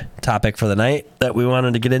main topic for the night that we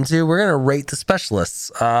wanted to get into. We're gonna rate the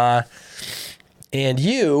specialists, so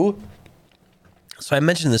I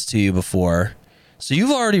mentioned this to you before. So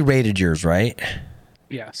you've already rated yours, right?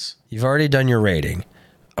 Yes. You've already done your rating.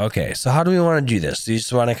 Okay, so how do we want to do this? Do you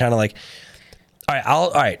just want to kind of like,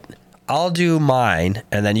 all right, I'll do mine,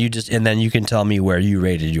 and then you can tell me where you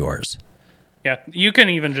rated yours. Yeah, you can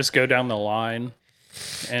even just go down the line,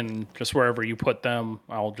 and just wherever you put them,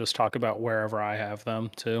 I'll just talk about wherever I have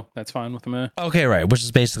them too. That's fine with me. Okay, right, which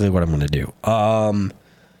is basically what I'm going to do.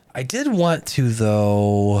 I did want to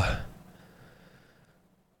though.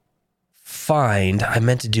 I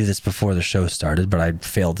meant to do this before the show started, but I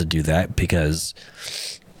failed to do that because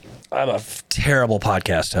I'm a terrible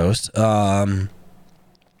podcast host. I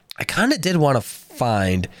kind of did want to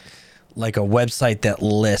find like a website that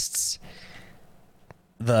lists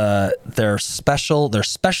their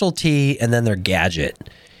specialty and then their gadget,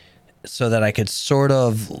 so that I could sort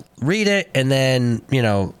of read it and then, you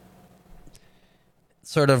know,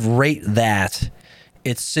 sort of rate that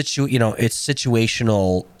it's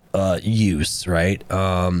situational use, right?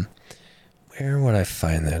 Where would I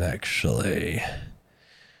find that actually?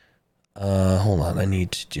 Hold on, I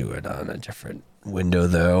need to do it on a different window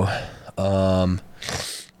though. Well,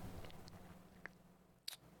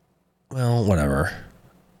 whatever.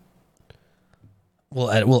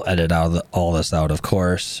 We'll edit out all this out, of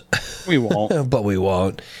course. We won't. But we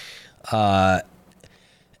won't.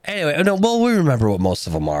 Anyway, no, well, we remember what most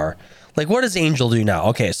of them are. Like, what does Angel do now?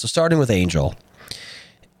 Okay, so starting with Angel.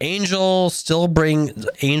 Angel's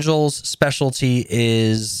specialty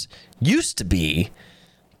used to be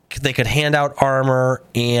they could hand out armor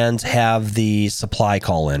and have the supply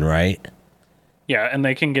call in, right? Yeah, and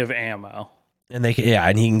they can give ammo. And he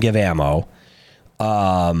can give ammo.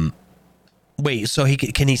 Wait, so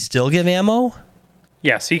can he still give ammo?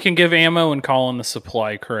 Yes, he can give ammo and call in the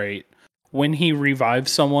supply crate. When he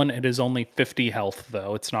revives someone, it is only 50 health,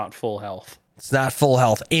 though. It's not full health. It's not full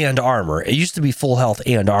health and armor. It used to be full health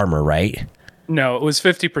and armor, right? No, it was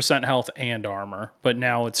 50% health and armor, but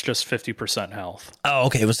now it's just 50% health. Oh,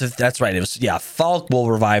 okay. That's right. It was, yeah, Falk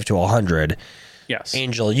will revive to 100. Yes.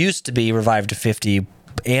 Angel used to be revived to 50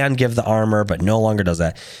 and give the armor, but no longer does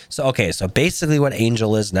that. So, okay. So basically what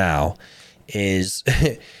Angel is now is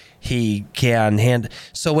he can hand.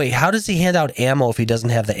 So wait, how does he hand out ammo if he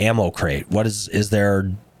doesn't have the ammo crate? What is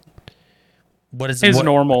there? What is his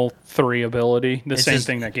normal 3 ability? The same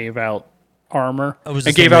thing that gave out armor.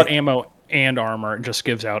 It gave out ammo and armor. It just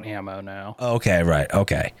gives out ammo now. Okay, right.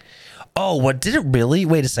 Okay. Oh, what did it really?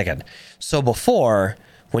 Wait a second. So before,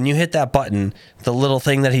 when you hit that button, the little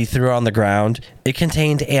thing that he threw on the ground, it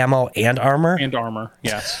contained ammo and armor? And armor,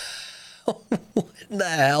 yes. What the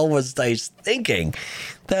hell was I thinking?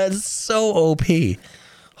 That's so OP.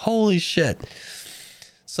 Holy shit.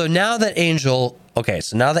 So now that Angel...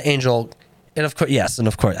 And of course,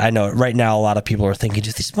 I know right now a lot of people are thinking,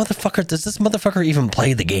 does this motherfucker even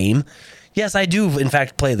play the game? Yes, I do, in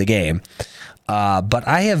fact, play the game. But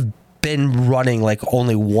I have been running like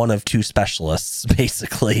only one of 2 specialists,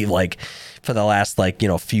 basically, like for the last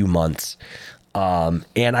few months. And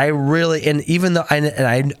even though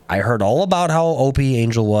I heard all about how OP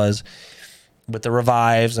Angel was with the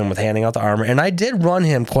revives and with handing out the armor, and I did run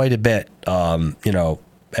him quite a bit,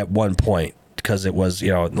 at one point. Because it was,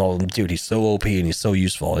 dude, he's so OP and he's so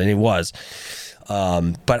useful, and he was.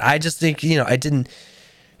 But I just think,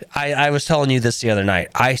 I was telling you this the other night.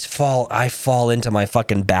 I fall into my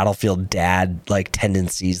fucking Battlefield dad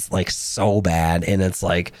tendencies so bad, and it's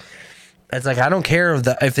like I don't care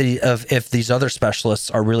if these other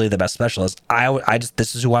specialists are really the best specialists. I just,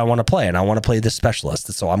 this is who I want to play, and I want to play this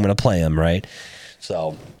specialist, so I'm gonna play him, right?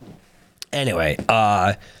 So anyway,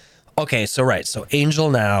 okay, so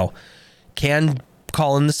Angel now can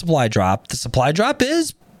call in the supply drop. The supply drop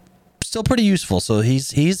is still pretty useful. So he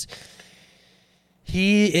is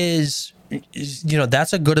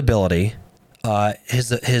that's a good ability.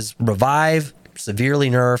 His revive severely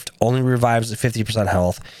nerfed, only revives at 50%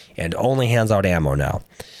 health, and only hands out ammo now.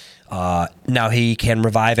 Now he can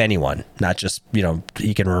revive anyone, not just,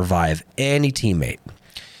 he can revive any teammate.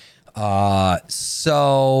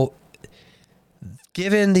 So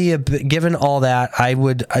given all that, I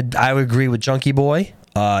would agree with Junkie Boy.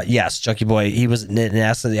 Yes, Junkie Boy, he was an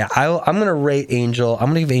asset. Yeah, I'm gonna rate Angel. I'm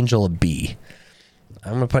gonna give Angel a B.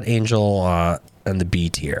 I'm gonna put Angel in the B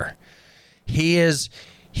tier. He's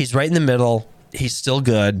right in the middle. He's still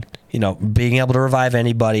good. Being able to revive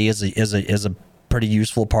anybody is a pretty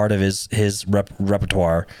useful part of his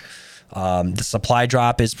repertoire. The supply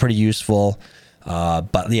drop is pretty useful.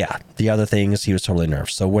 But yeah, the other things he was totally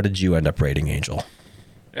nerfed. So what did you end up rating Angel?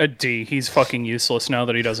 A D. He's fucking useless now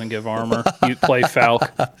that he doesn't give armor. You play Falk.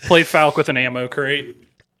 Play Falk with an ammo crate.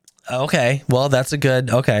 Okay, well that's a good.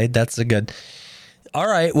 All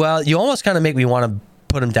right, well you almost kind of make me want to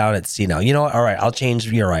put him down at C now. You know what? All right, I'll change.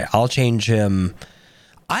 You're right. I'll change him.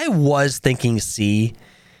 I was thinking C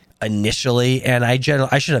initially, and I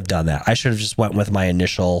should have done that. I should have just went with my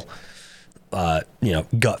initial,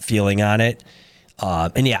 gut feeling on it.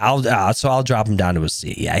 And yeah, I'll drop him down to a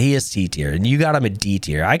C. Yeah, he is C tier, and you got him a D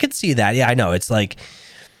tier. I could see that. Yeah, I know. It's like,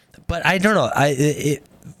 but I don't know.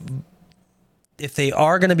 If they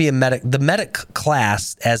are going to be the medic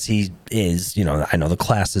class as he is, I know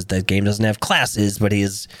the game doesn't have classes, but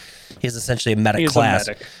he's essentially a medic class,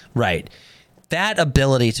 right? That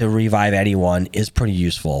ability to revive anyone is pretty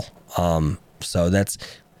useful. So that's,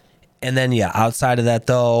 and then yeah, outside of that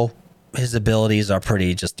though, his abilities are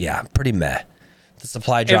pretty meh. The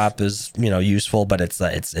supply drop is, useful, but it's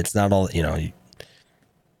not all,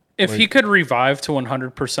 If he could revive to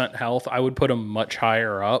 100% health, I would put him much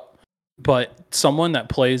higher up. But someone that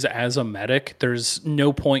plays as a medic, there's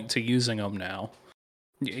no point to using him now.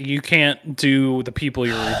 You can't do the people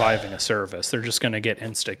you're reviving a service. They're just going to get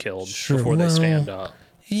insta-killed before they stand up.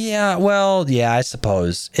 Yeah, well, yeah, I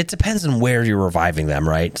suppose. It depends on where you're reviving them,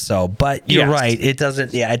 right? So, but you're right. It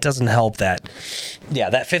doesn't help that.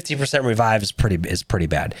 Yeah, that 50% revive is pretty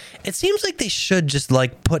bad. It seems like they should just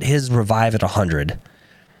put his revive at 100.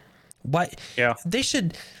 Why? Yeah. They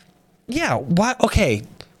should. Yeah. Why? Okay.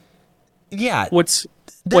 Yeah. What's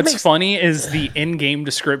funny is the in-game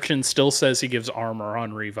description still says he gives armor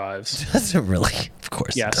on revives. Does it really? Of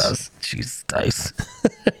course yes. It does. Jeez, dice.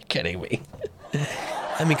 Kidding me.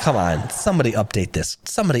 I mean, come on. Somebody update this.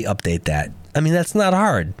 Somebody update that. I mean, that's not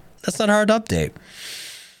hard. That's not hard to update.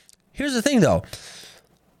 Here's the thing, though.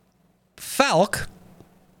 Falk's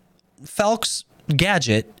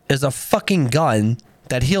gadget is a fucking gun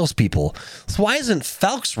that heals people. So why isn't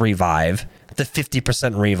Falk's revive the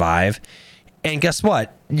 50% revive? And guess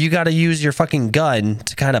what? You got to use your fucking gun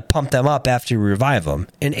to kind of pump them up after you revive them.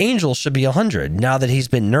 And Angel should be 100 now that he's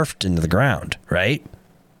been nerfed into the ground, right?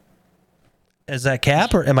 Is that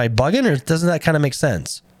cap, or am I bugging, or doesn't that kind of make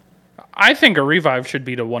sense? I think a revive should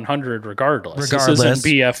be to 100 regardless. This isn't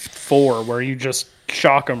BF4 where you just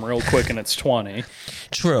shock them real quick and it's 20.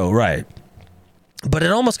 True, right. But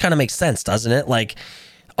it almost kind of makes sense, doesn't it?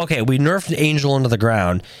 Okay, we nerfed Angel into the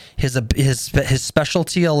ground. His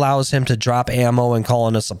specialty allows him to drop ammo and call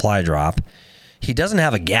in a supply drop. He doesn't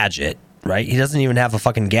have a gadget, right? He doesn't even have a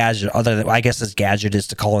fucking gadget other than, I guess his gadget is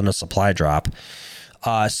to call in a supply drop.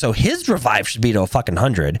 So his revive should be to a fucking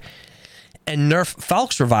 100, and nerf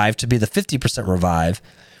Falk's revive to be the 50% revive,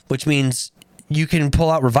 which means you can pull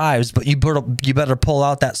out revives, but you better pull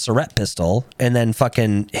out that Surette pistol and then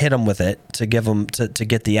fucking hit him with it to give him to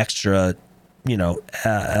get the extra,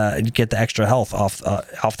 get the extra health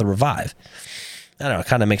off the revive. I don't know. It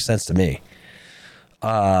kind of makes sense to me.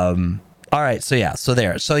 All right.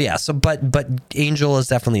 But Angel is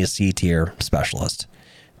definitely a C tier specialist.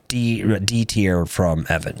 D tier from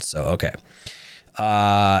Evan. So, okay.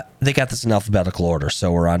 They got this in alphabetical order,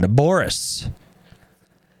 so we're on to Boris.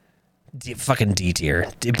 Fucking D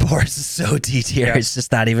tier. Boris is so D tier. Yeah. It's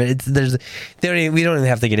just not even. We don't even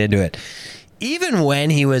have to get into it. Even when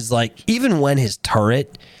his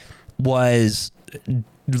turret was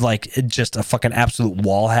just a fucking absolute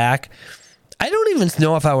wall hack, I don't even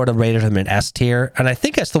know if I would have rated him an S tier, and I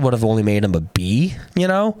think I still would have only made him a B.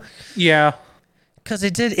 Yeah. Because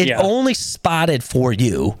it only spotted for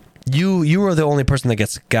you. You were the only person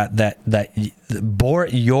that got that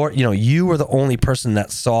you were the only person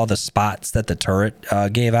that saw the spots that the turret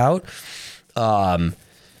gave out.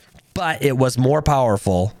 But it was more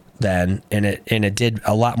powerful then, and it did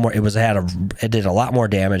a lot more. It did a lot more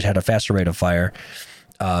damage, had a faster rate of fire.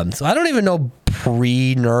 So I don't even know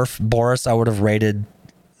pre-nerf Boris I would have rated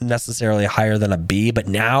necessarily higher than a B, but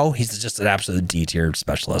now he's just an absolute D tier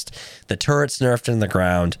specialist. The turret's nerfed in the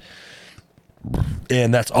ground,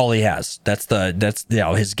 and that's all he has. That's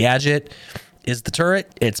his gadget is the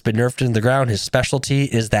turret. It's been nerfed in the ground. His specialty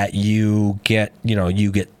is that you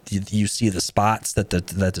see the spots that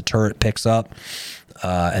the turret picks up,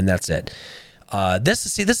 and that's it.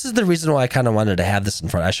 This is the reason why I kind of wanted to have this in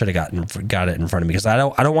front. I should have got it in front of me because I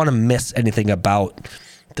don't want to miss anything about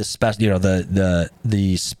the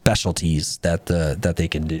the specialties that they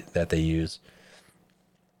can do, that they use.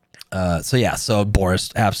 So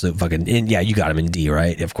Boris, absolute fucking, you got him in D,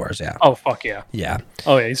 right? Of course, yeah. Oh fuck yeah. Yeah.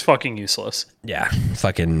 Oh yeah, he's fucking useless. Yeah,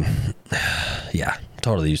 fucking, yeah,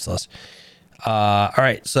 totally useless. All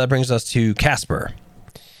right, so that brings us to Casper.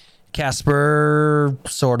 Casper,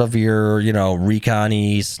 sort of your,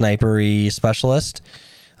 recon-y, sniper-y specialist,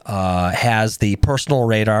 has the personal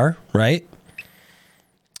radar, right?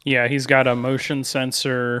 Yeah, he's got a motion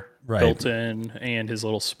sensor Right. built in and his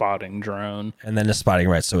little spotting drone. And then his spotting,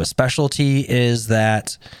 right? So his specialty is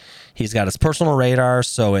that he's got his personal radar,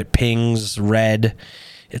 so it pings red.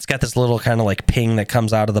 It's got this little kind of like ping that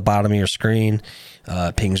comes out of the bottom of your screen.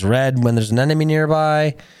 Pings red when there's an enemy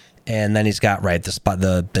nearby. And then he's got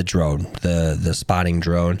the drone, the spotting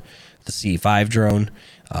drone, the C5 drone,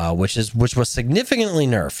 which was significantly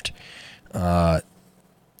nerfed,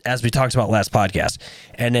 as we talked about last podcast.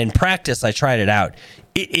 And in practice, I tried it out.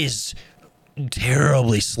 It is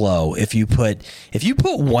terribly slow. If you put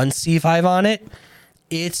one C5 on it,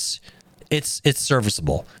 it's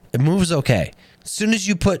serviceable. It moves okay. As soon as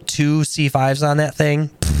you put 2 C5s on that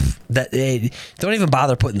thing, don't even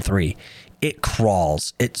bother putting 3. It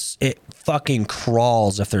crawls. It fucking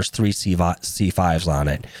crawls if there's 3 C5s on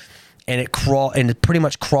it, and it pretty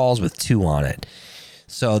much crawls with 2 on it.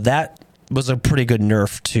 So that was a pretty good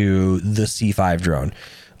nerf to the C5 drone.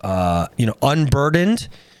 Unburdened,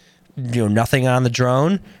 nothing on the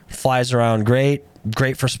drone, flies around great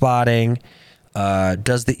for spotting. It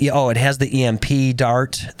has the EMP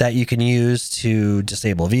dart that you can use to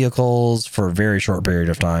disable vehicles for a very short period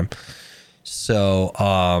of time. So,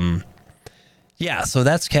 so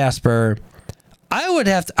that's Casper. I'd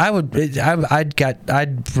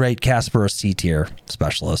rate Casper a C tier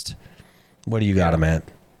specialist. What do you got him at?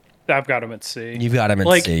 I've got him at C. You've got him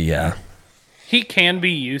at C, yeah. He can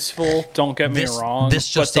be useful, don't get me wrong. This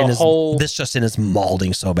Justin is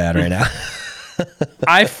mauling so bad right now.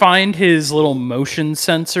 I find his little motion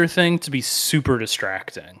sensor thing to be super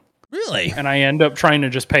distracting. Really? And I end up trying to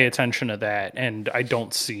just pay attention to that, and I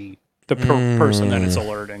don't see the person that it's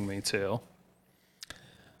alerting me to.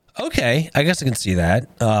 Okay, I guess I can see that.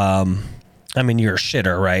 I mean, you're a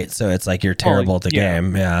shitter, right? So it's like you're terrible at the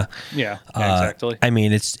game. Yeah. Yeah, exactly. I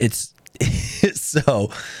mean, it's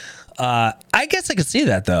so. I guess I could see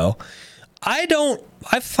that though. I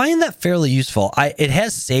find that fairly useful. It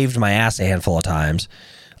has saved my ass a handful of times.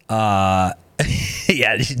 Yeah,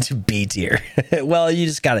 B tier. Well, you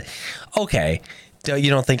just got it. Okay. You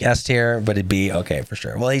don't think S tier, but it'd be okay for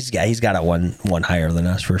sure. Well, he's got it one higher than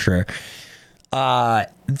us for sure. I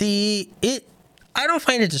don't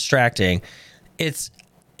find it distracting. It's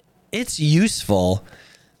useful,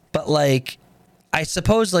 but like, I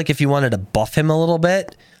suppose like if you wanted to buff him a little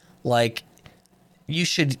bit, like it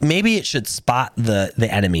should spot the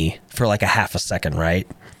enemy for like a half a second, right?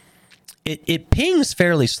 It pings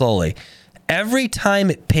fairly slowly. Every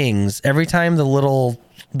time it pings, every time the little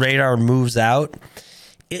radar moves out,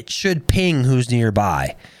 it should ping who's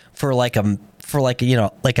nearby for like a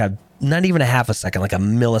not even a half a second, like a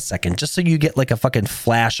millisecond, just so you get like a fucking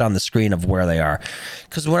flash on the screen of where they are.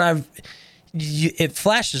 Because when it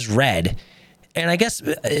flashes red, and I guess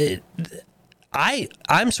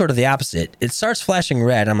I'm sort of the opposite. It starts flashing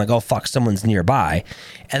red. I'm like, oh fuck, someone's nearby,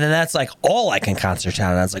 and then that's like all I can concentrate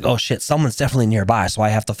on. It's like, oh shit, someone's definitely nearby, so I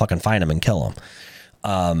have to fucking find him and kill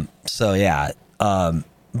him. So yeah.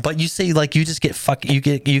 But you say like you just get you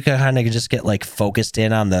can kind of just get like focused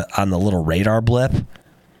in on the little radar blip.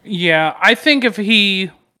 Yeah, I think if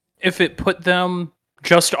it put them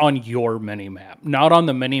just on your mini-map, not on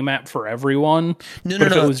the mini-map for everyone, but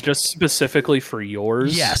if it was just specifically for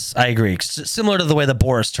yours. Yes, I agree. Similar to the way the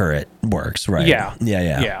Boris turret works, right? Yeah.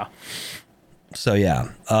 So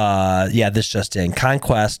this just in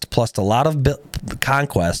Conquest plus a lot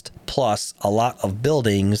of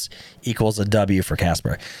buildings equals a W for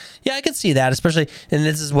Casper. Yeah, I can see that, especially, and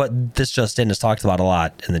this is what this just in has talked about a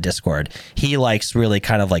lot in the Discord. He likes really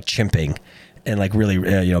kind of like chimping and like really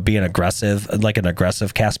being aggressive, like an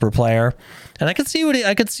aggressive Casper player. And I could see what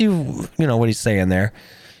he's saying there,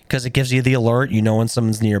 because it gives you the alert, when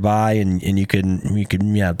someone's nearby, and you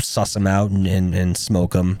can suss them out and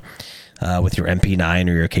smoke them. with your MP9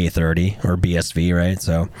 or your K30 or BSV, right?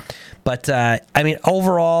 So, but I mean,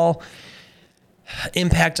 overall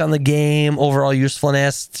impact on the game, overall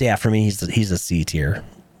usefulness, yeah, for me, he's a C tier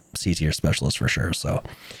specialist for sure. So,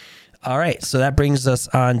 all right, so that brings us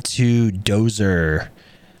on to Dozer.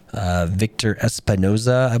 Victor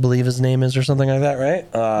Espinoza, I believe his name is, or something like that,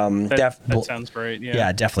 right? That sounds right.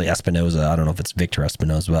 Yeah, definitely Espinoza. I don't know if it's Victor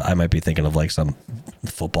Espinoza, but I might be thinking of like some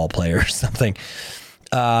football player or something.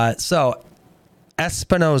 So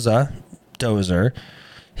Espinoza, Dozer,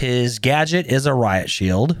 his gadget is a riot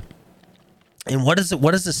shield. And what is it?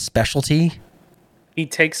 What is his specialty? He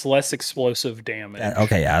takes less explosive damage.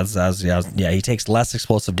 Okay, yeah, he takes less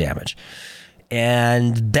explosive damage.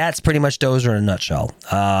 And that's pretty much Dozer in a nutshell.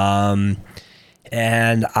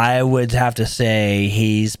 And I would have to say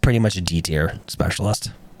he's pretty much a D tier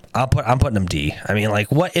specialist. I'm putting him D. I mean, like,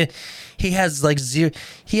 he has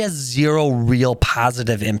zero real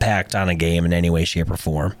positive impact on a game in any way, shape, or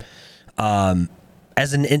form.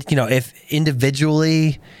 As an, if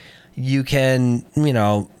individually you can,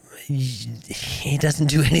 he doesn't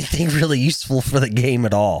do anything really useful for the game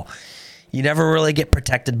at all. You never really get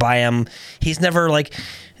protected by him. He's never like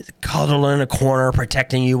cuddled in a corner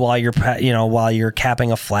protecting you while you're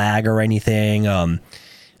capping a flag or anything.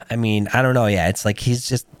 I mean, I don't know. Yeah, it's like he's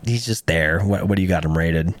just there. What do you got him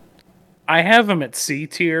rated? I have him at C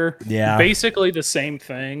tier. Yeah, basically the same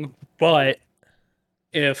thing. But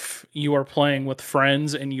if you are playing with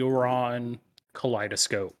friends and you're on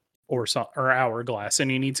Kaleidoscope or Hourglass and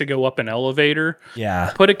you need to go up an elevator,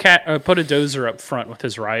 yeah, put a Dozer up front with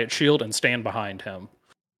his riot shield and stand behind him.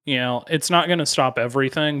 It's not going to stop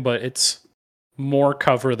everything, but it's more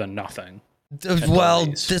cover than nothing. Well,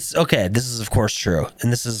 this is of course true, and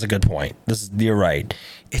this is a good point. You're right.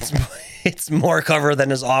 It's more cover than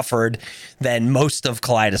is offered than most of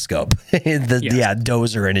Kaleidoscope.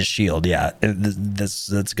 Dozer and his shield. Yeah,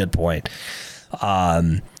 that's a good point.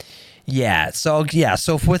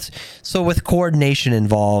 So with coordination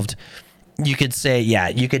involved, you could say,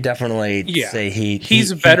 you could definitely say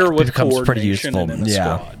he's better with becomes pretty coordination useful. and in a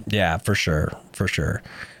squad. Yeah, for sure.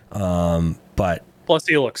 But plus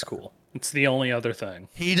he looks cool. It's the only other thing.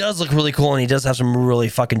 He does look really cool, and he does have some really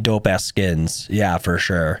fucking dope ass skins. Yeah, for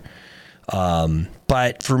sure.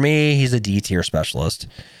 But for me, he's a D tier specialist.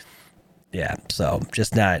 Yeah, so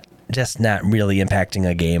just not really impacting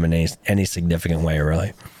a game in any significant way,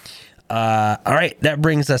 really. All right, that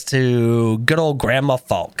brings us to good old Grandma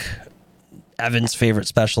Falk, Evan's favorite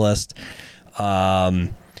specialist. So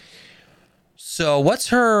what's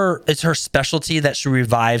her specialty that she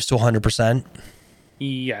revives to 100%?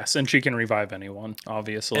 Yes, and she can revive anyone,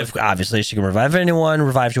 obviously. Obviously, she can revive anyone,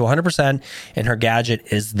 revive to 100%, and her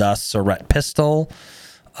gadget is the Surette pistol.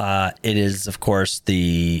 It is, of course,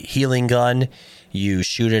 the healing gun. You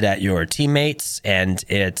shoot it at your teammates, and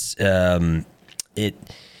it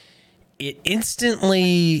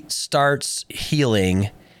instantly starts healing.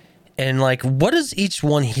 And like, what does each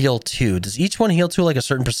one heal to? Does each one heal to like a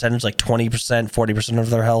certain percentage, like 20%, 40% of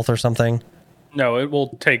their health or something? No,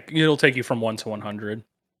 it'll take you from 1 to 100.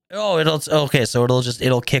 Oh,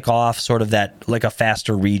 it'll kick off sort of that like a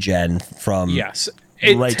faster regen from to 100.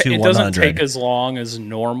 It doesn't take as long as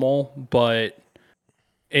normal, but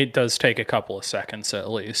it does take a couple of seconds at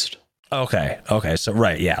least. Okay. So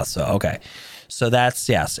right, yeah. So okay. So that's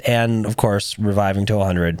yes, and of course reviving to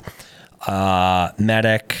 100.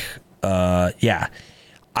 Medic. Yeah,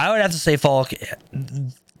 I would have to say Falk,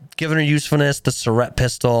 given her usefulness, the Surette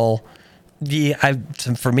pistol. Yeah,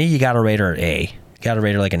 for me, you got to rate her A. You got to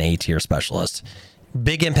rate her like an A tier specialist.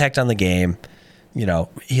 Big impact on the game.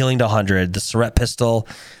 Healing to 100. The Surette pistol.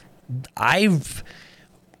 I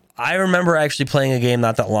remember actually playing a game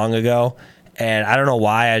not that long ago, and I don't know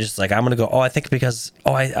why. I just like I'm gonna go. Oh, I think because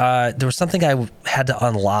there was something I had to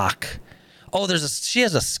unlock. Oh, she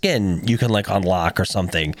has a skin you can like unlock or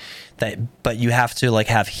something but you have to like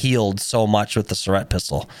have healed so much with the Surette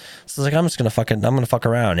pistol. So it's like I'm gonna fuck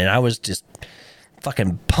around, and I was just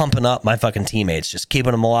fucking pumping up my fucking teammates, just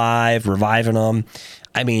keeping them alive, reviving them.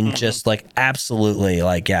 I mean, just like absolutely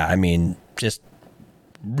like I mean, just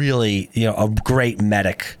really a great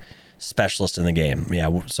medic specialist in the game.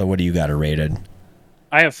 Yeah. So what do you got her rated?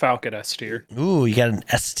 I have Falk at S tier. Ooh, you got an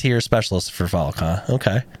S tier specialist for Falk, huh?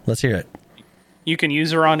 Okay, let's hear it. You can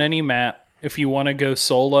use her on any map. If you want to go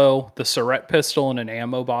solo, the Surette pistol and an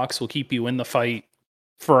ammo box will keep you in the fight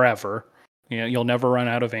forever. You'll never run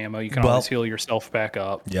out of ammo. You can always heal yourself back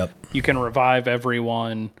up. Yep. You can revive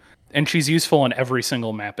everyone, and she's useful on every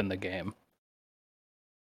single map in the game.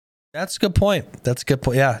 That's a good point.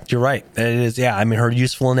 Yeah, you're right. It is. Yeah, I mean, her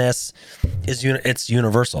usefulness is it's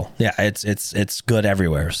universal. Yeah, it's good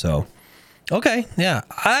everywhere. So Okay, yeah.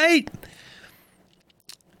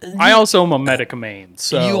 I also am a medic main,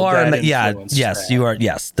 so you are that yeah, influenced yes, that. you are.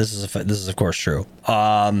 Yes, this is of course true.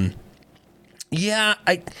 Yeah,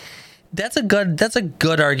 that's a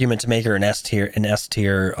good argument to make her an S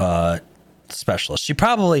tier specialist. She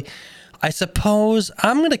probably, I suppose,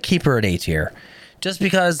 I'm gonna keep her at A tier, just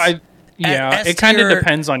because. It kind of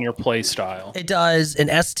depends on your play style. It does. An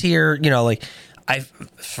S tier, like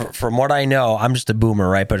from what I know, I'm just a boomer,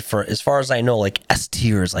 right? But for as far as I know, like S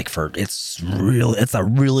tier is like it's a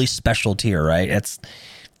really special tier, right? It's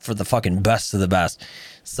for the fucking best of the best.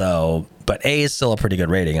 So, but A is still a pretty good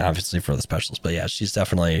rating, obviously, for the specialist. But yeah, she's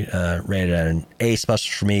definitely rated at an A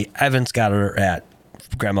specialist for me. Evan's got her at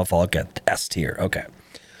Grandma Falk at S tier. Okay.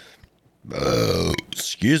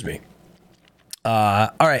 Excuse me.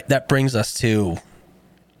 All right, that brings us to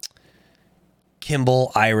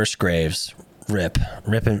Kimball Irish Graves. RIP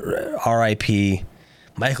and R.I.P.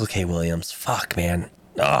 Michael K. Williams. Fuck, man.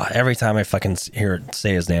 Oh, every time I fucking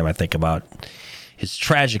say his name, I think about his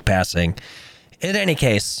tragic passing. In any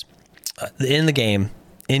case, in game,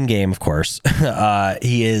 of course,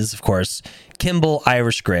 he is, of course, Kimball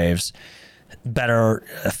Irish Graves, better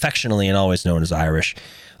affectionately and always known as Irish.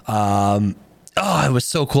 It was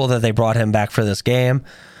so cool that they brought him back for this game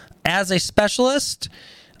as a specialist.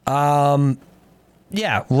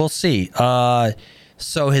 Yeah, we'll see.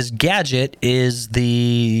 So his gadget is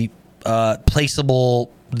the placeable,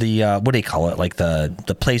 what do you call it? Like the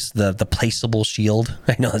placeable shield.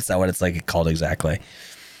 I know that's not what it's like called exactly.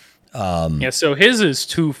 So his is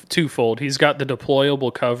twofold. He's got the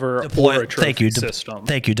deployable cover or a trophy system.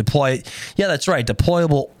 Thank you. Yeah, that's right.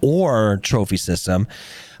 Deployable or trophy system.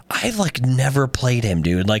 I've never played him,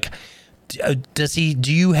 dude.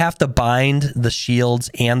 Do you have to bind the shields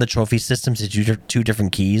and the trophy systems to two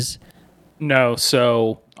different keys? No.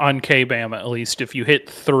 So on KBAM, at least, if you hit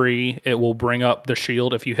 3, it will bring up the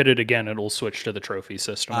shield. If you hit it again, it'll switch to the trophy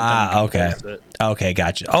system. Okay. Okay,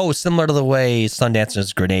 gotcha. Oh, similar to the way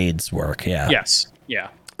Sundance's grenades work. Yeah. Yes. Yeah.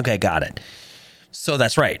 Okay, got it. So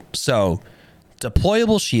that's right. So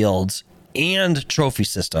deployable shields and trophy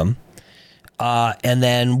system. And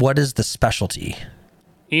then what is the specialty?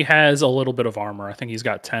 He has a little bit of armor. I think he's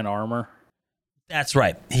got 10 armor. That's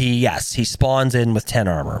right. He spawns in with 10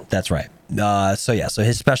 armor. That's right. So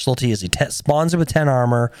his specialty is he spawns in with 10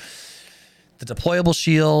 armor, the deployable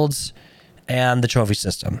shields, and the trophy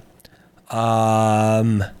system.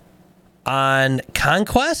 On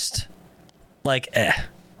Conquest,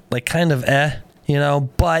 kind of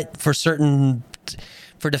but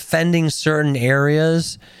for defending certain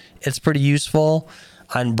areas, it's pretty useful.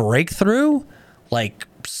 On Breakthrough,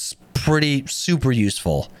 pretty super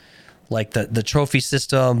useful. The trophy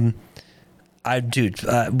system,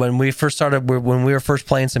 when we were first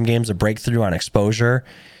playing some games of Breakthrough on Exposure,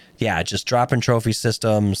 just dropping trophy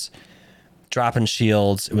systems, dropping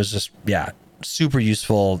shields, it was just super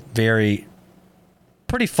useful, pretty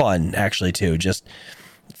fun actually too, just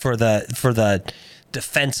for the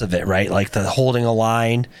defense of it, right? The holding a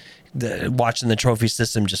line, watching the trophy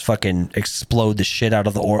system just fucking explode the shit out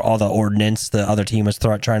of all the ordnance the other team was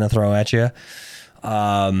trying to throw at you.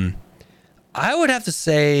 I would have to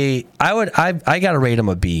say I gotta rate him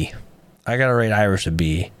a B. I gotta rate Irish a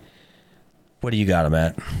B. What do you got him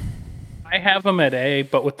at? I have him at A,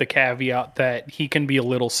 but with the caveat that he can be a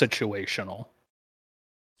little situational.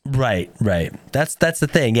 Right. That's the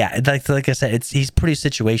thing. Yeah, like I said, he's pretty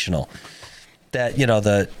situational. That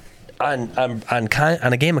on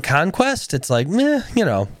a game of Conquest, it's I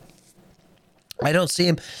don't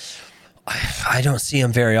see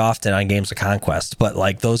him very often on games of Conquest,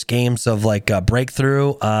 but those games of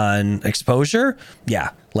Breakthrough on Exposure,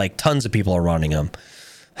 tons of people are running them.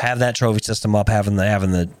 Have that trophy system up, having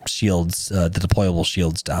the shields, the deployable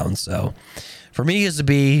shields down. So for me, he's a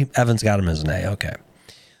B. Evan's got him as an A. Okay.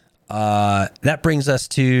 That brings us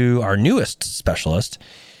to our newest specialist.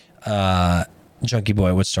 Junkie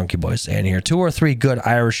Boy, what's Junkie Boy saying here? 2 or 3 good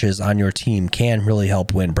Irishes on your team can really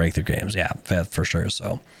help win Breakthrough games. Yeah, for sure.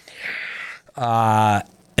 So,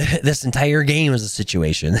 this entire game is a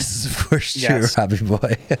situation. This is of course true, yes. Robbie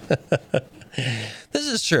Boy. This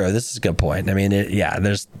is true. This is a good point. I mean,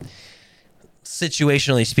 there's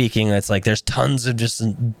situationally speaking, it's there's tons of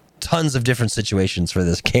different situations for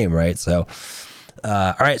this game, right? So,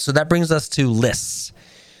 all right. So that brings us to Liss.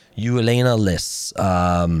 Elena Liss,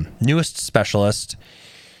 newest specialist.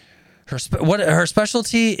 Her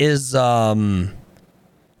specialty is that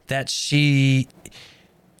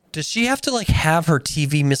does she have to have her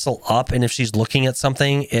TV missile up, and if she's looking at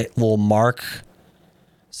something, it will mark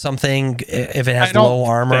something if it has low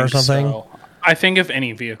armor or something? So. I think if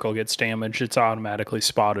any vehicle gets damaged, it's automatically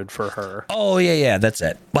spotted for her. Oh, yeah, that's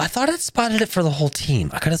it. Well, I thought it spotted it for the whole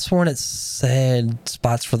team. I could have sworn it said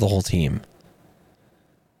spots for the whole team.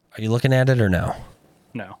 Are you looking at it or no?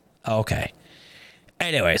 No. Okay.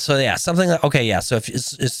 Anyway, so yeah, something like, okay, yeah, so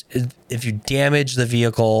if you damage the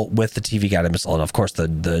vehicle with the TV guided missile, and of course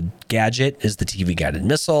the gadget is the TV guided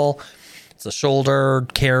missile. It's a shoulder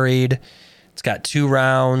carried. It's got 2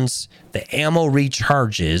 rounds. The ammo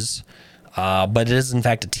recharges, but it is in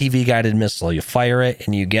fact a TV guided missile. You fire it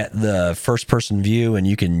and you get the first person view, and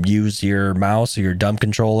you can use your mouse or your dumb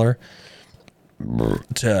controller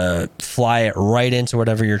to fly it right into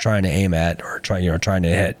whatever you're trying to aim at or trying to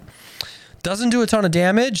hit. Doesn't do a ton of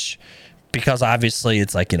damage because obviously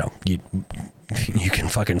it's like, you can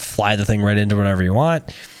fucking fly the thing right into whatever you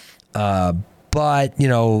want. But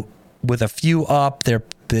with a few up there,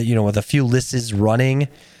 with a few lisses running,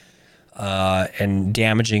 and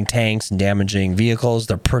damaging tanks and damaging vehicles,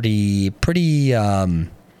 they're pretty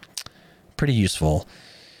useful.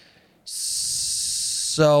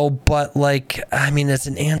 So, but like, I mean, it's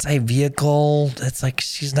an anti-vehicle. It's like,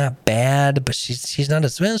 she's not bad, but she's not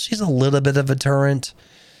as well. She's a little bit of a deterrent.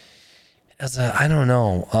 I don't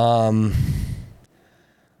know.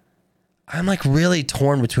 I'm like really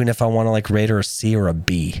torn between if I want to like rate her a C or a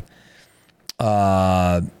B.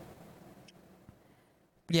 Yeah,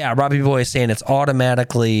 Robbie Boy is saying it's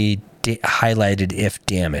automatically highlighted if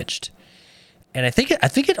damaged. And I think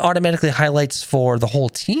it automatically highlights for the whole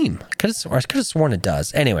team. I could have sworn it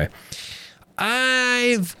does. Anyway,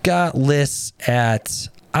 I've got lists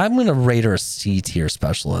I'm going to rate her a C tier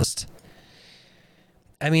specialist.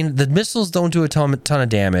 I mean, the missiles don't do a ton of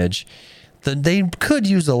damage. They could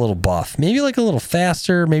use a little buff. Maybe like a little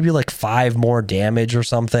faster. Maybe like 5 more damage or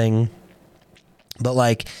something. But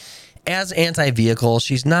like, as anti-vehicle,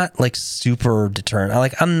 she's not like super deterrent.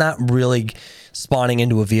 I'm not really spawning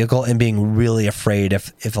into a vehicle and being really afraid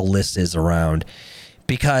if a list is around,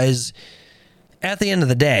 because at the end of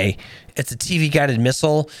the day, it's a TV guided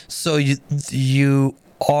missile. So you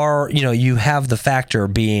have the factor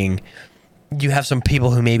being, you have some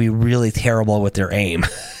people who may be really terrible with their aim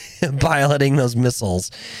piloting those missiles.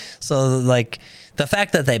 So like the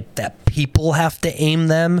fact that people have to aim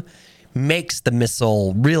them makes the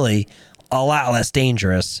missile really a lot less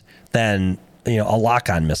dangerous than a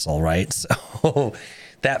lock-on missile, right? So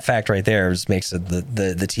that fact right there makes it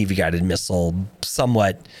the TV guided missile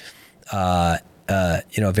somewhat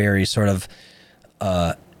very sort of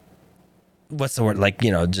what's the word, like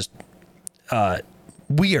just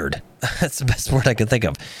weird. That's the best word I can think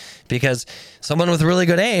of, because someone with really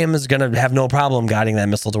good aim is going to have no problem guiding that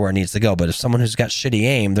missile to where it needs to go, but if someone who's got shitty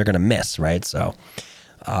aim, they're going to miss, right? So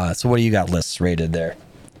what do you got lists rated there?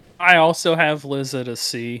 I also have Liz at a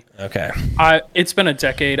C. Okay. It's been a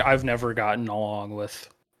decade. I've never gotten along with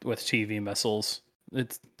TV missiles.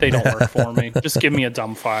 They don't work for me. Just give me a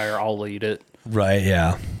dumbfire. I'll lead it. Right.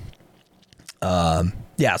 Yeah.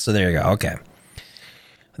 Yeah. So there you go. Okay.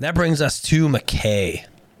 That brings us to McKay.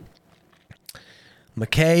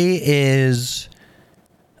 McKay is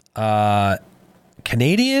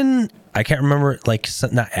Canadian. I can't remember. Like,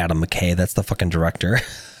 not Adam McKay. That's the fucking director.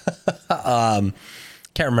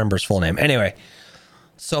 Can't remember his full name. Anyway,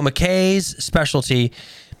 so McKay's specialty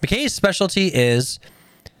is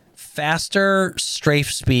faster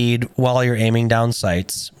strafe speed while you're aiming down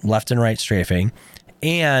sights, left and right strafing,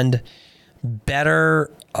 and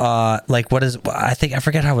better, I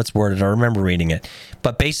forget how it's worded. I remember reading it.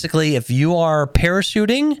 But basically, if you are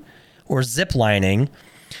parachuting or ziplining,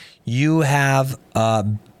 you have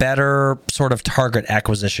better sort of target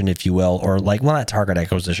acquisition, if you will, or not target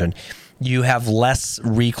acquisition. You have less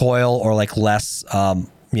recoil or less,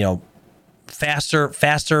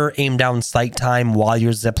 faster aim down sight time while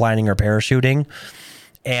you're ziplining or parachuting,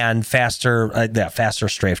 and faster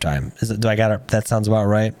strafe time. That sounds about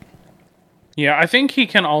right? Yeah, I think he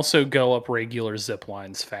can also go up regular zip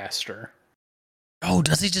lines faster. Oh,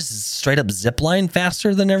 does he just straight up zipline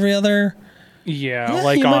faster than every other? Yeah,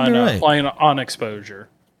 on exposure.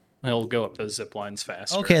 He'll go up those zip lines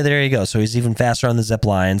faster. Okay, there you go. So he's even faster on the zip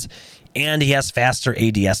lines, and he has faster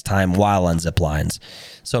ADS time while on zip lines.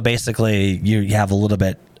 So basically, you have a little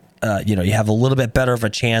bit, you have a little bit better of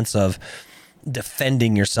a chance of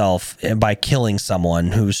defending yourself by killing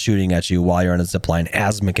someone who's shooting at you while you're on a zip line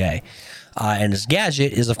as McKay. And his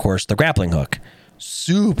gadget is, of course, the grappling hook.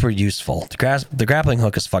 Super useful. The grappling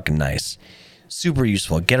hook is fucking nice. Super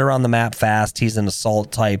useful. Get around the map fast. He's an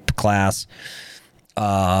assault type class.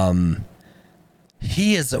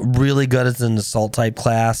 He is really good as an assault type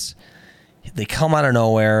class. They come out of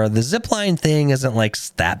nowhere. The zipline thing isn't like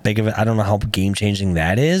that big of it. I don't know how game changing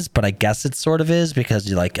that is, but I guess it sort of is because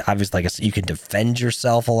you like obviously like you can defend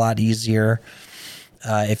yourself a lot easier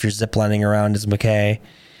if you're ziplining around as McKay.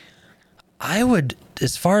 I would,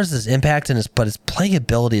 as far as his impact and his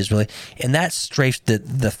playability is really, and that strafe,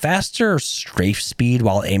 the faster strafe speed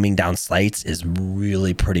while aiming down sights is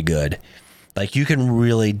really pretty good. Like you can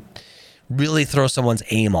really throw someone's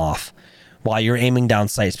aim off while you're aiming down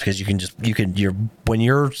sights because when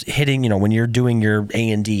you're hitting, when you're doing your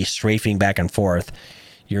A&D strafing back and forth,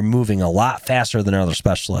 you're moving a lot faster than other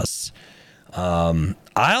specialists. I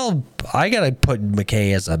gotta put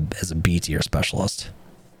McKay as a B tier specialist.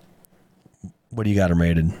 What do you got him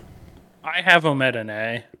rated? I have him at an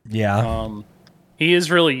A. Yeah. He is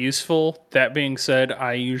really useful. That being said,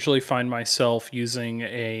 I usually find myself using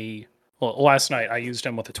last night I used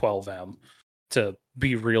him with a 12M to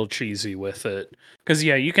be real cheesy with it. Because,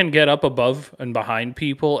 yeah, you can get up above and behind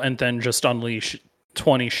people and then just unleash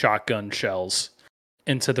 20 shotgun shells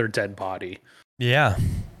into their dead body. Yeah.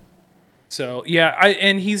 So, yeah,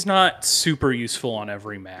 and he's not super useful on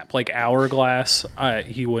every map. Like Hourglass,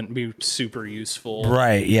 he wouldn't be super useful.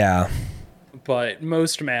 Right, yeah. But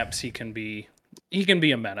most maps he can be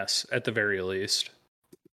a menace at the very least.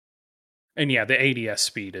 And yeah, the ADS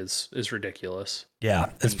speed is ridiculous.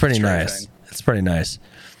 Yeah, it's pretty nice. It's pretty nice.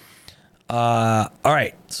 All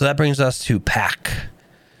right, so that brings us to Pak,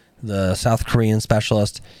 the South Korean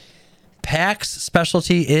specialist. Pak's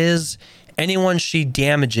specialty is anyone she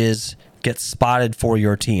damages gets spotted for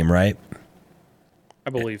your team, right?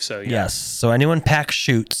 I believe so, yeah. Yes. So anyone Pak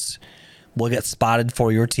shoots will get spotted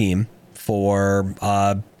for your team for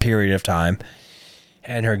a period of time.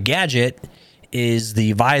 And her gadget is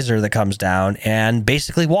the visor that comes down and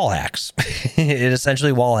basically wall hacks. It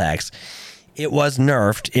essentially wall hacks. It was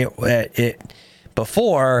nerfed. It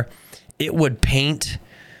before it would paint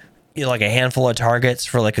like a handful of targets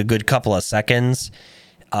for like a good couple of seconds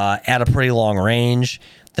at a pretty long range.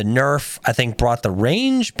 The nerf, I think, brought the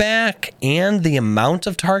range back and the amount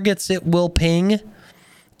of targets it will ping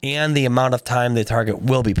and the amount of time the target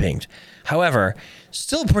will be pinged. However,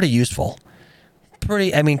 still pretty useful.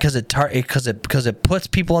 Because it puts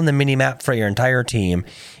people on the mini map for your entire team.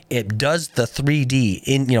 It does the 3D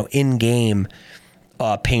in game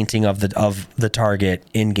painting of the target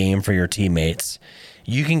in game for your teammates.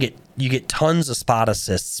 You get tons of spot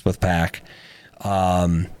assists with Pak.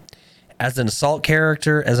 As an assault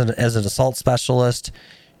character, as an assault specialist,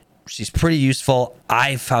 she's pretty useful.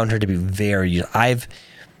 I've found her to be very. I've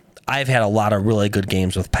had a lot of really good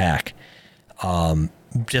games with Pak.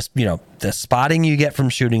 Just the spotting you get from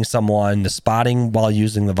shooting someone, the spotting while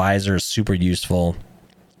using the visor is super useful.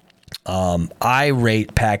 I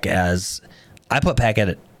put Pak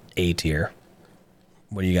at A tier.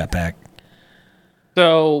 What do you got, Pak?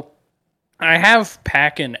 So I have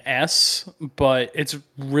Pak in S, but it's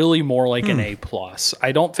really more like an A plus.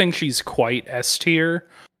 I don't think she's quite S tier,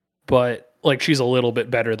 but like she's a little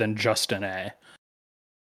bit better than just an A.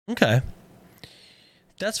 Okay,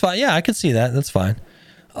 that's fine. Yeah, I can see that. That's fine.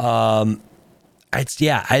 I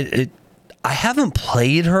haven't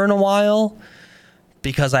played her in a while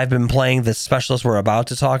because I've been playing the specialist we're about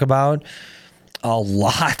to talk about a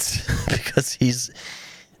lot because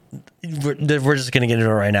we're just gonna get into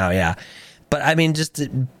it right now. Yeah. But I mean, just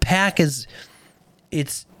Pak it's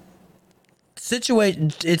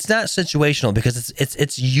not situational because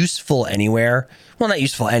it's useful anywhere. Well, not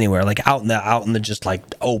useful anywhere, like out in the just like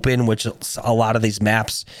open, which a lot of these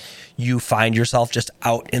maps you find yourself just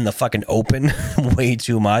out in the fucking open way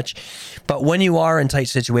too much. But when you are in tight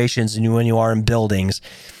situations and when you are in buildings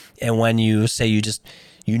and when you say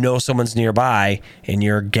someone's nearby and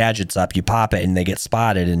your gadget's up, you pop it and they get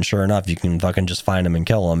spotted, and sure enough, you can fucking just find them and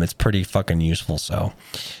kill them. It's pretty fucking useful. So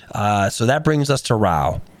that brings us to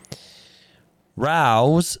Rao.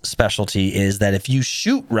 Rao's specialty is that if you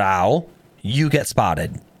shoot Rao, you get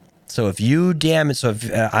spotted. So if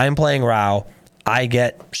I'm playing Rao, I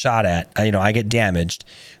get shot at, I get damaged.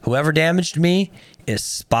 Whoever damaged me is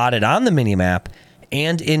spotted on the minimap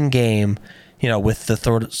and in game, with the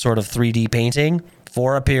sort of 3D painting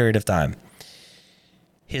for a period of time.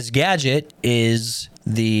 His gadget is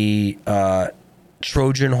the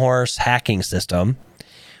Trojan horse hacking system,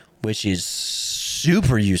 which is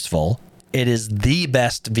super useful. It is the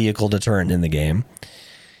best vehicle deterrent in the game.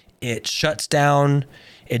 It shuts down.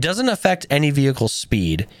 It doesn't affect any vehicle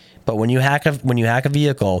speed, but when you hack a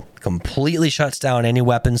vehicle, completely shuts down any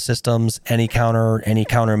weapon systems, any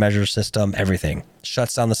countermeasure system, everything.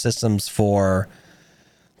 Shuts down the systems for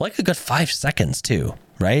like a good 5 seconds too,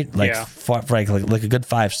 right? Like, yeah. for like a good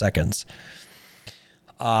 5 seconds.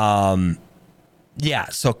 yeah,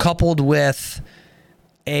 so coupled with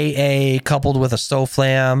AA, coupled with a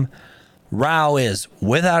SoFlam, Rao is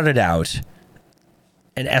without a doubt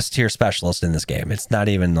an S tier specialist in this game. It's not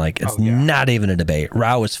even like not even a debate.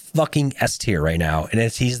 Rao is fucking S tier right now, and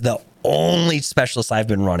he's the only specialist I've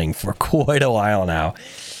been running for quite a while now.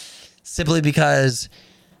 Simply because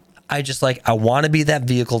I want to be that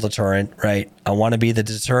vehicle deterrent, right? I want to be the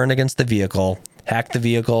deterrent against the vehicle, hack the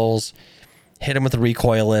vehicles, hit him with the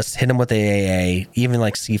recoilless, hit him with the AA, even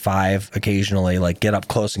like C5 occasionally, like get up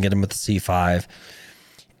close and get him with the C5.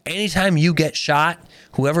 Anytime you get shot,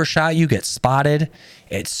 whoever shot you gets spotted.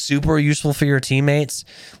 It's super useful for your teammates.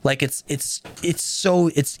 Like that's the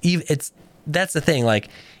thing. Like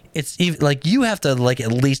it's even like you have to at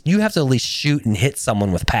least shoot and hit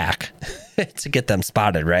someone with pack to get them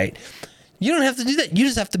spotted, right? You don't have to do that. You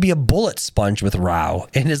just have to be a bullet sponge with Rao.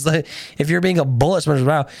 And it's like, if you're being a bullet sponge with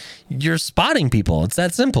Rao, you're spotting people. It's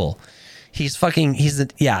that simple. He's an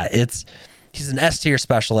S tier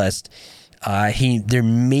specialist. There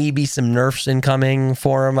may be some nerfs incoming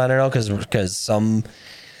for him. I don't know, because some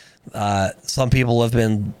people have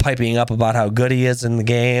been piping up about how good he is in the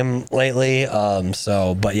game lately.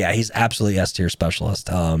 But yeah, he's absolutely S tier specialist.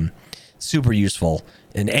 Super useful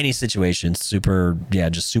in any situation.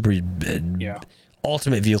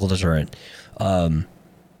 Ultimate vehicle deterrent. I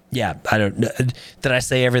don't know. Did I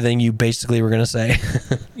say everything you basically were gonna say?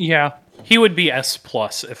 Yeah. He would be S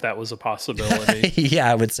plus if that was a possibility.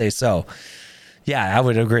 Yeah, I would say so. Yeah, I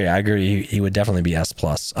would agree. I agree. He would definitely be S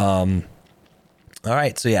plus. All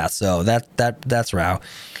right. So that's Rao,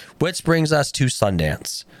 which brings us to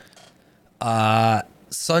Sundance.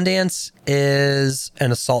 Sundance is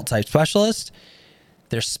an assault type specialist.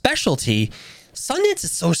 Their specialty, Sundance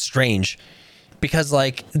is so strange because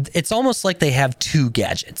it's almost like they have two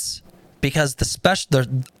gadgets, because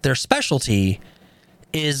their specialty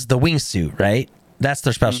is the wingsuit, right? That's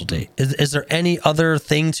their specialty. Mm-hmm. Is there any other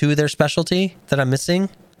thing to their specialty that I'm missing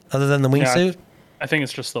other than the wingsuit? I think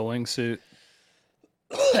it's just the wingsuit.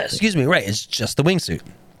 Excuse me. Right. It's just the wingsuit.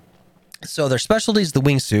 So their specialty is the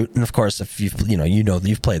wingsuit. And of course, if you've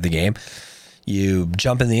played the game, you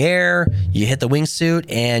jump in the air, you hit the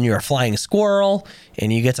wingsuit, and you're a flying squirrel,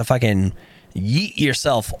 and you get to fucking yeet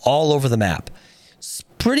yourself all over the map. It's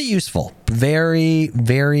pretty useful. Very,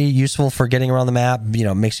 very useful for getting around the map.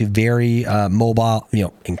 Makes you very mobile,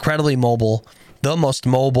 incredibly mobile. The most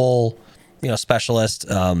mobile, specialist,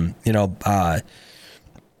 next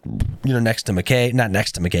to McKay, not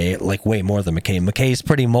next to McKay, like way more than McKay. McKay's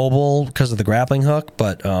pretty mobile because of the grappling hook,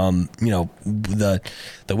 but the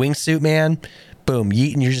wingsuit, man, boom,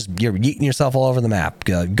 you're yeeting yourself all over the map,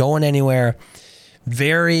 going anywhere.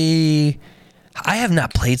 I have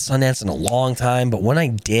not played Sundance in a long time, but when I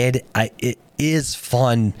did, it is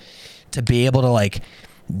fun to be able to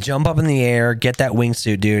jump up in the air, get that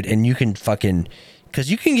wingsuit, dude, and you can because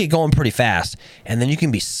you can get going pretty fast, and then you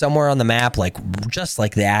can be somewhere on the map just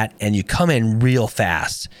like that, and you come in real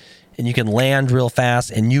fast, and you can land real fast,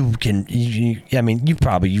 and you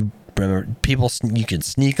remember people. You can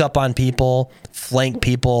sneak up on people, flank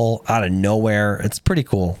people out of nowhere. It's pretty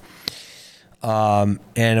cool.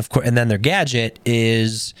 And of course, and then their gadget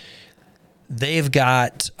is they've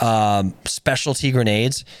got specialty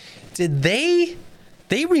grenades. They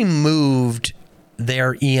removed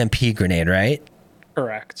their EMP grenade, right?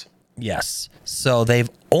 Correct. Yes. So they've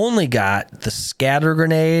only got the scatter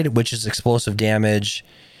grenade, which is explosive damage.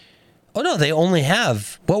 Oh no, they only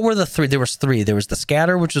have, what were the three? There was three. There was the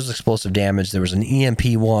scatter, which was explosive damage. There was an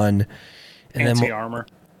EMP one. And anti-armor.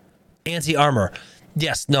 Anti-armor.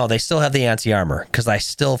 Yes, no, they still have the anti-armor, because I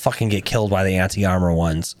still fucking get killed by the anti-armor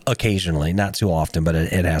ones occasionally. Not too often, but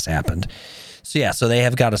it has happened. So yeah, so they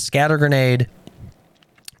have got a scatter grenade,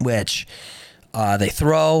 which they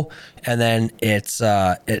throw, and then it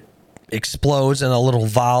explodes, and a little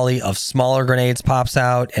volley of smaller grenades pops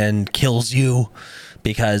out and kills you,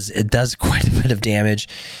 because it does quite a bit of damage.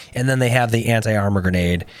 And then they have the anti-armor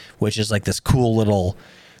grenade, which is like this cool little...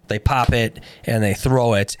 They pop it and they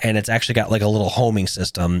throw it, and it's actually got like a little homing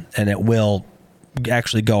system, and it will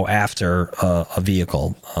actually go after a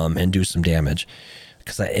vehicle and do some damage.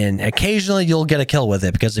 And occasionally you'll get a kill with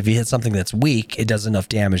it, because if you hit something that's weak, it does enough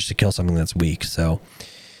damage to kill something that's weak. So,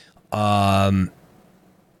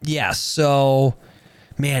 so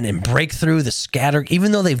man, in Breakthrough, the scatter,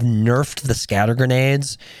 even though they've nerfed the scatter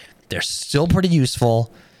grenades, they're still pretty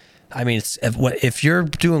useful. I mean, if you're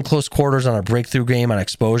doing close quarters on a Breakthrough game on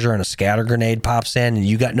exposure and a scatter grenade pops in and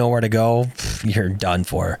you got nowhere to go, you're done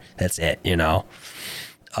for. That's it, because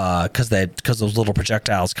those little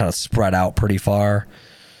projectiles kind of spread out pretty far.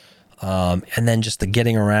 And then just the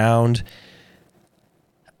getting around.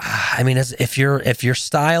 I mean, if your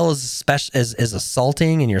style is special is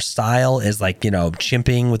assaulting and your style is like,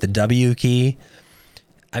 chimping with the W key,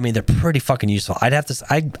 I mean, they're pretty fucking useful. I'd have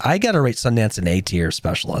to. I gotta rate Sundance an A tier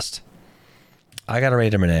specialist. I gotta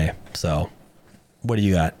rate him an A. So, what do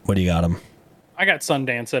you got? What do you got him? I got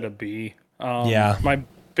Sundance at a B. Yeah. My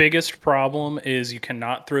biggest problem is you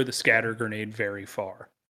cannot throw the scatter grenade very far.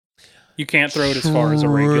 You can't throw it as far as a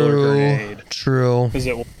regular grenade. True. Because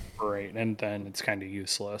it will operate, and then it's kind of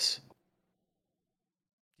useless.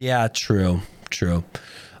 Yeah, true.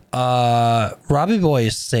 Robbie Boy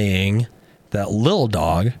is saying that Lil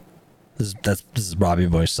Dog, this is Robbie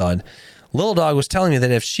Boy's son, Lil Dog was telling me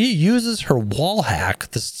that if she uses her wall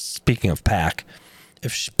hack, this speaking of Pack,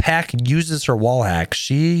 if Pack uses her wall hack,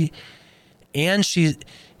 she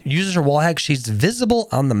uses her wall hack, she's visible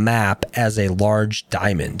on the map as a large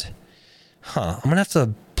diamond. I'm gonna have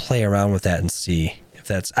to play around with that and see if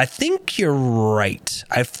that's. I think you're right.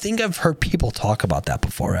 I think I've heard people talk about that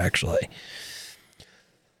before, actually.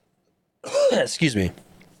 Excuse me.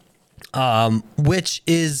 Which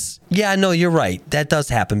is, yeah, no, you're right. That does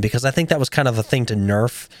happen because I think that was kind of a thing to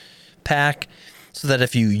nerf Pack, so that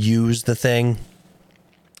if you use the thing,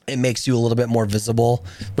 it makes you a little bit more visible,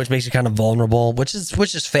 which makes you kind of vulnerable, which is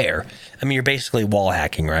fair. I mean, you're basically wall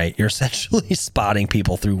hacking, right? You're essentially spotting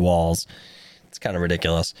people through walls. It's kind of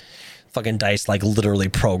ridiculous. Fucking DICE like literally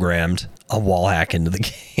programmed a wall hack into the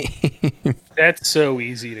game. That's so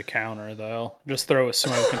easy to counter, though. Just throw a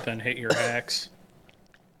smoke and then hit your hacks.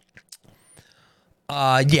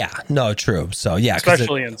 Yeah, no, true. So yeah,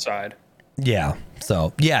 especially inside. Yeah.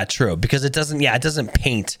 So yeah, true. Because it doesn't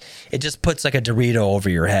paint. It just puts like a Dorito over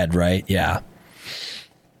your head, right? Yeah.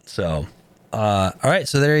 So, all right.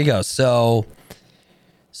 So there you go. So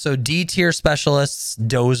D tier specialists,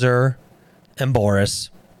 Dozer and Boris,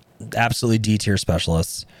 absolutely D tier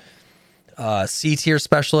specialists. C tier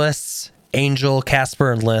specialists, Angel,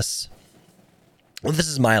 Casper, and Liss. Well, this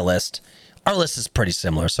is my list. Our list is pretty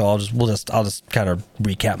similar, so I'll just kind of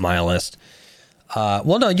recap my list.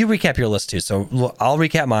 Well, no, you recap your list too. So I'll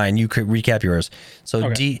recap mine. You could recap yours. So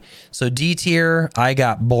okay. D tier, I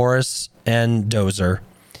got Boris and Dozer.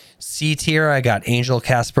 C tier, I got Angel,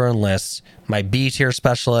 Casper, and Liss. My B tier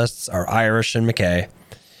specialists are Irish and McKay.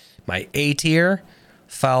 My A tier,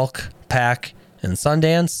 Falk, Pack, and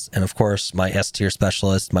Sundance, and of course my S tier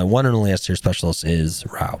specialist, my one and only S tier specialist is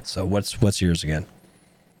Rao. So what's yours again?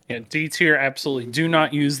 Yeah, D tier, absolutely. Do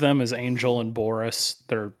not use them as Angel and Boris.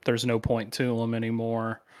 There's no point to them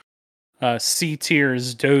anymore. C tier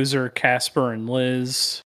is Dozer, Casper, and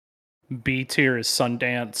Liz. B tier is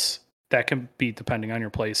Sundance. That can be depending on your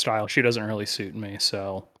play style. She doesn't really suit me,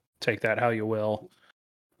 so take that how you will.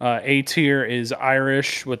 A tier is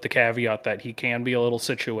Irish, with the caveat that he can be a little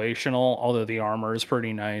situational, although the armor is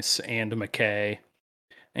pretty nice, and McKay.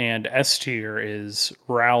 And S tier is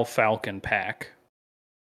Rao, Falcon, Pack.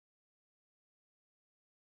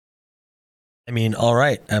 I mean, all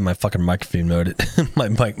right. I have my fucking microphone moded.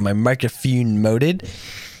 my microphone moded.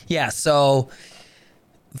 Yeah, so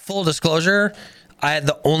full disclosure,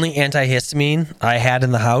 the only antihistamine I had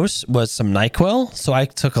in the house was some NyQuil, so I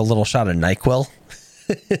took a little shot of NyQuil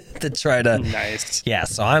to try to. Nice. Yeah,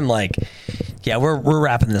 so I'm like, yeah, we're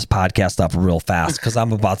wrapping this podcast up real fast because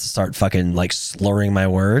I'm about to start fucking like slurring my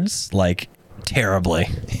words like terribly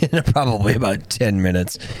in probably about 10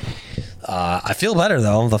 minutes. I feel better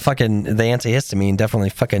though. The antihistamine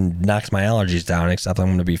definitely fucking knocks my allergies down, except I'm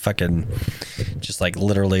going to be fucking just like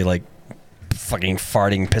literally like fucking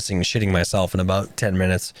farting, pissing, shitting myself in about 10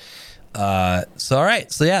 minutes. So all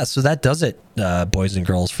right. So yeah, so that does it, boys and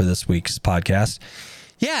girls, for this week's podcast.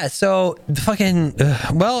 Yeah, so fucking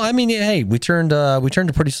well, I mean, hey, we turned a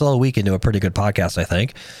pretty slow week into a pretty good podcast, I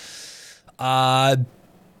think.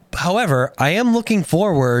 However, I am looking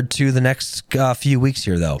forward to the next few weeks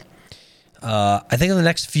here though. I think the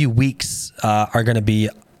next few weeks are going to be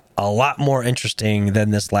a lot more interesting than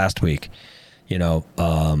this last week. You know,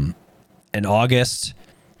 in August,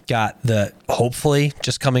 got the hopefully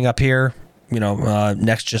just coming up here. You know,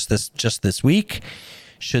 next just this week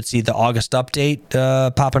should see the August update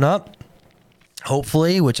popping up.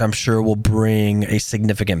 Hopefully, which I'm sure will bring a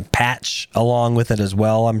significant patch along with it as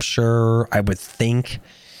well. I'm sure. I would think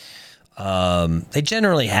they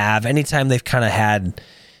generally have anytime they've kind of had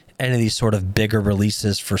any of these sort of bigger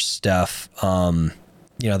releases for stuff.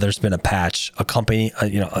 You know, there's been a patch,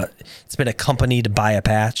 it's been accompanied by a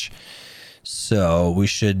patch. So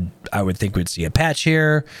I would think we'd see a patch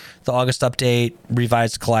here. The August update,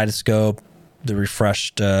 revised Kaleidoscope, the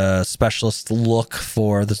refreshed specialist look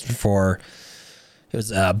for it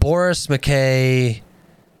was Boris, McKay,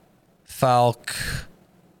 Falk,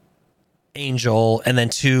 Angel, and then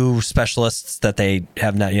 2 specialists that they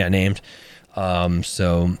have not yet named.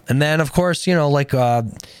 So, and then of course,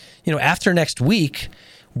 after next week,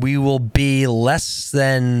 we will be less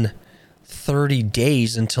than 30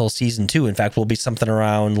 days until season 2. In fact, we'll be something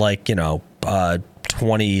around 20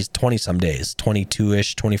 some days,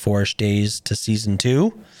 22-ish, 24-ish days to season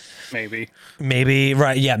 2. Maybe,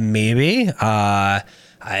 right. Yeah, maybe. I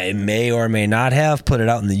may or may not have put it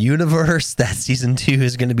out in the universe that season 2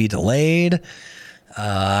 is going to be delayed.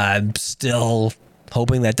 I'm still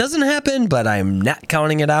hoping that doesn't happen, but I'm not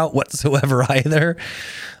counting it out whatsoever either.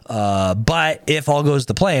 But if all goes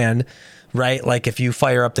to plan, right? Like if you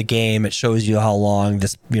fire up the game, it shows you how long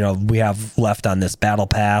this, we have left on this battle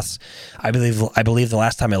pass. I believe the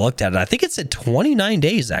last time I looked at it, I think it said 29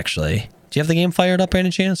 days actually. Do you have the game fired up by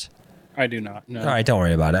any chance? I do not. No. All right, don't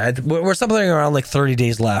worry about it. We're something around 30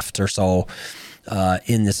 days left or so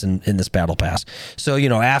in this battle pass. So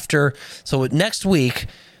next week,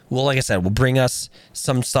 well, like I said, we'll bring us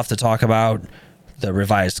some stuff to talk about, the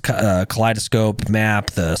revised kaleidoscope map,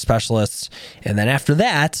 the specialists, and then after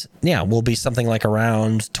that, we'll be something like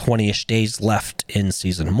around 20-ish days left in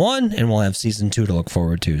season 1, and we'll have season 2 to look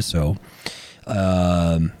forward to. So,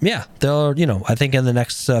 I think in the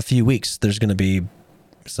next few weeks, there's going to be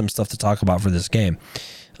some stuff to talk about for this game.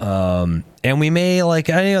 And we may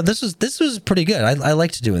this was pretty good. I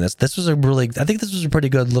liked doing this. I think this was a pretty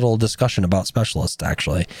good little discussion about specialists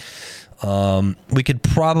actually. We could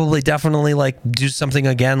probably definitely do something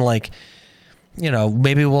again,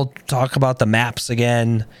 maybe we'll talk about the maps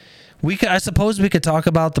again. I suppose we could talk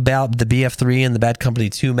about the BF3 and the Bad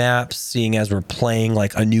Company 2 maps, seeing as we're playing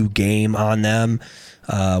a new game on them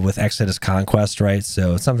with Exodus Conquest, right?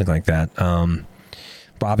 So something like that.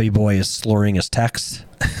 Bobby Boy is slurring his text.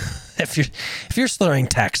 If you're slurring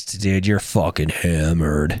text, dude, you're fucking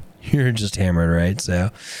hammered. You're just hammered, right?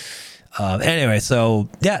 So anyway,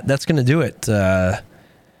 that's gonna do it for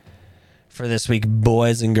this week,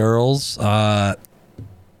 boys and girls. Once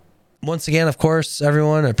again, of course,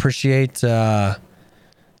 everyone, appreciate all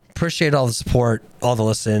the support, all the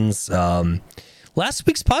listens. Last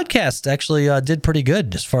week's podcast actually did pretty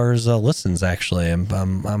good as far as listens. Actually,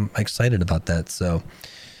 I'm excited about that. So,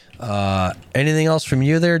 anything else from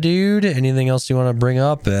you there, dude? Anything else you want to bring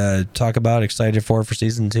up? Talk about excited for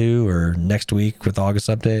season 2 or next week with the August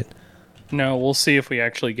update? No, we'll see if we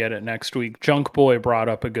actually get it next week. Junk Boy brought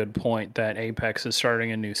up a good point that Apex is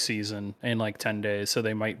starting a new season in 10 days, so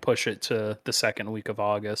they might push it to the second week of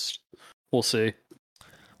August. We'll see.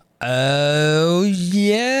 Oh,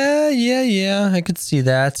 yeah. I could see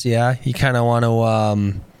that. Yeah, you kind of want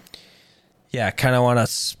to,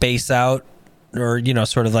 space out or,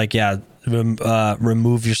 sort of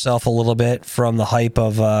remove yourself a little bit from the hype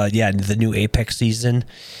of, the new Apex season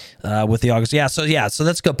with the August. So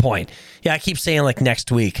that's a good point. Yeah, I keep saying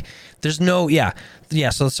next week. There's no,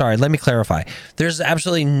 so sorry, let me clarify. There's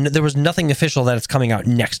there was nothing official that it's coming out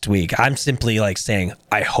next week. I'm simply saying,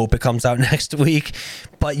 I hope it comes out next week.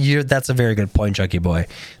 But that's a very good point, Junkie Boy,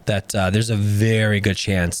 that there's a very good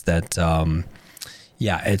chance that,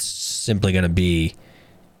 it's simply going to be,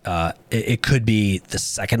 it could be the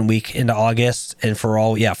second week into August. And for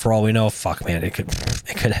all we know, fuck man, it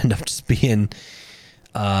could end up just being,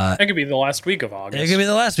 it could be the last week of August. It could be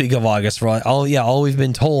the last week of August. For all we've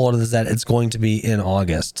been told is that it's going to be in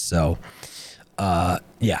August. So,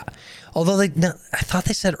 Although I thought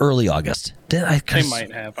they said early August. They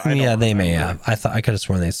might have. They may have. I could have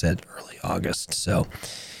sworn they said early August. So,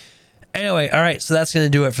 anyway, all right. So that's going to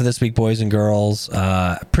do it for this week, boys and girls.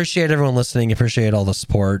 Appreciate everyone listening. Appreciate all the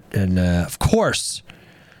support, and of course,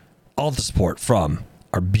 all the support from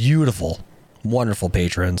our beautiful, wonderful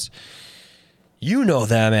patrons. You know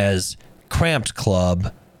them as Cramped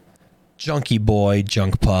Club, Junkie Boy,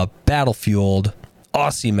 Junk Pup, Battlefueled,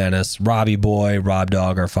 Aussie Menace, Robbie Boy, Rob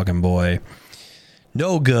Dog, our fucking boy,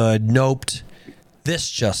 No Good, Noped, This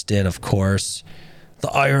Just In, of course, the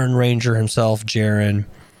Iron Ranger himself, Jaren,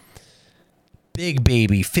 Big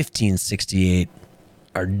Baby 1568,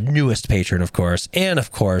 our newest patron, of course, and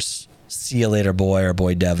of course, See You Later Boy, our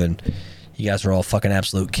boy Devin. You guys are all fucking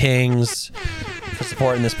absolute kings for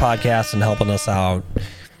supporting this podcast and helping us out.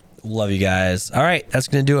 Love you guys. All right, that's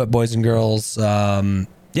going to do it, boys and girls. Like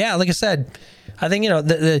I said, I think,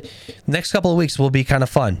 the next couple of weeks will be kind of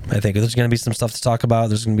fun. I think there's going to be some stuff to talk about.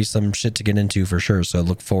 There's going to be some shit to get into for sure. So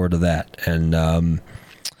look forward to that. And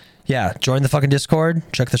join the fucking Discord.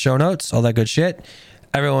 Check the show notes. All that good shit.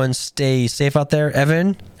 Everyone stay safe out there.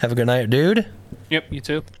 Evan, have a good night, dude. Yep, you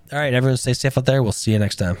too. All right, everyone stay safe out there. We'll see you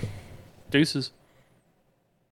next time. Deuces.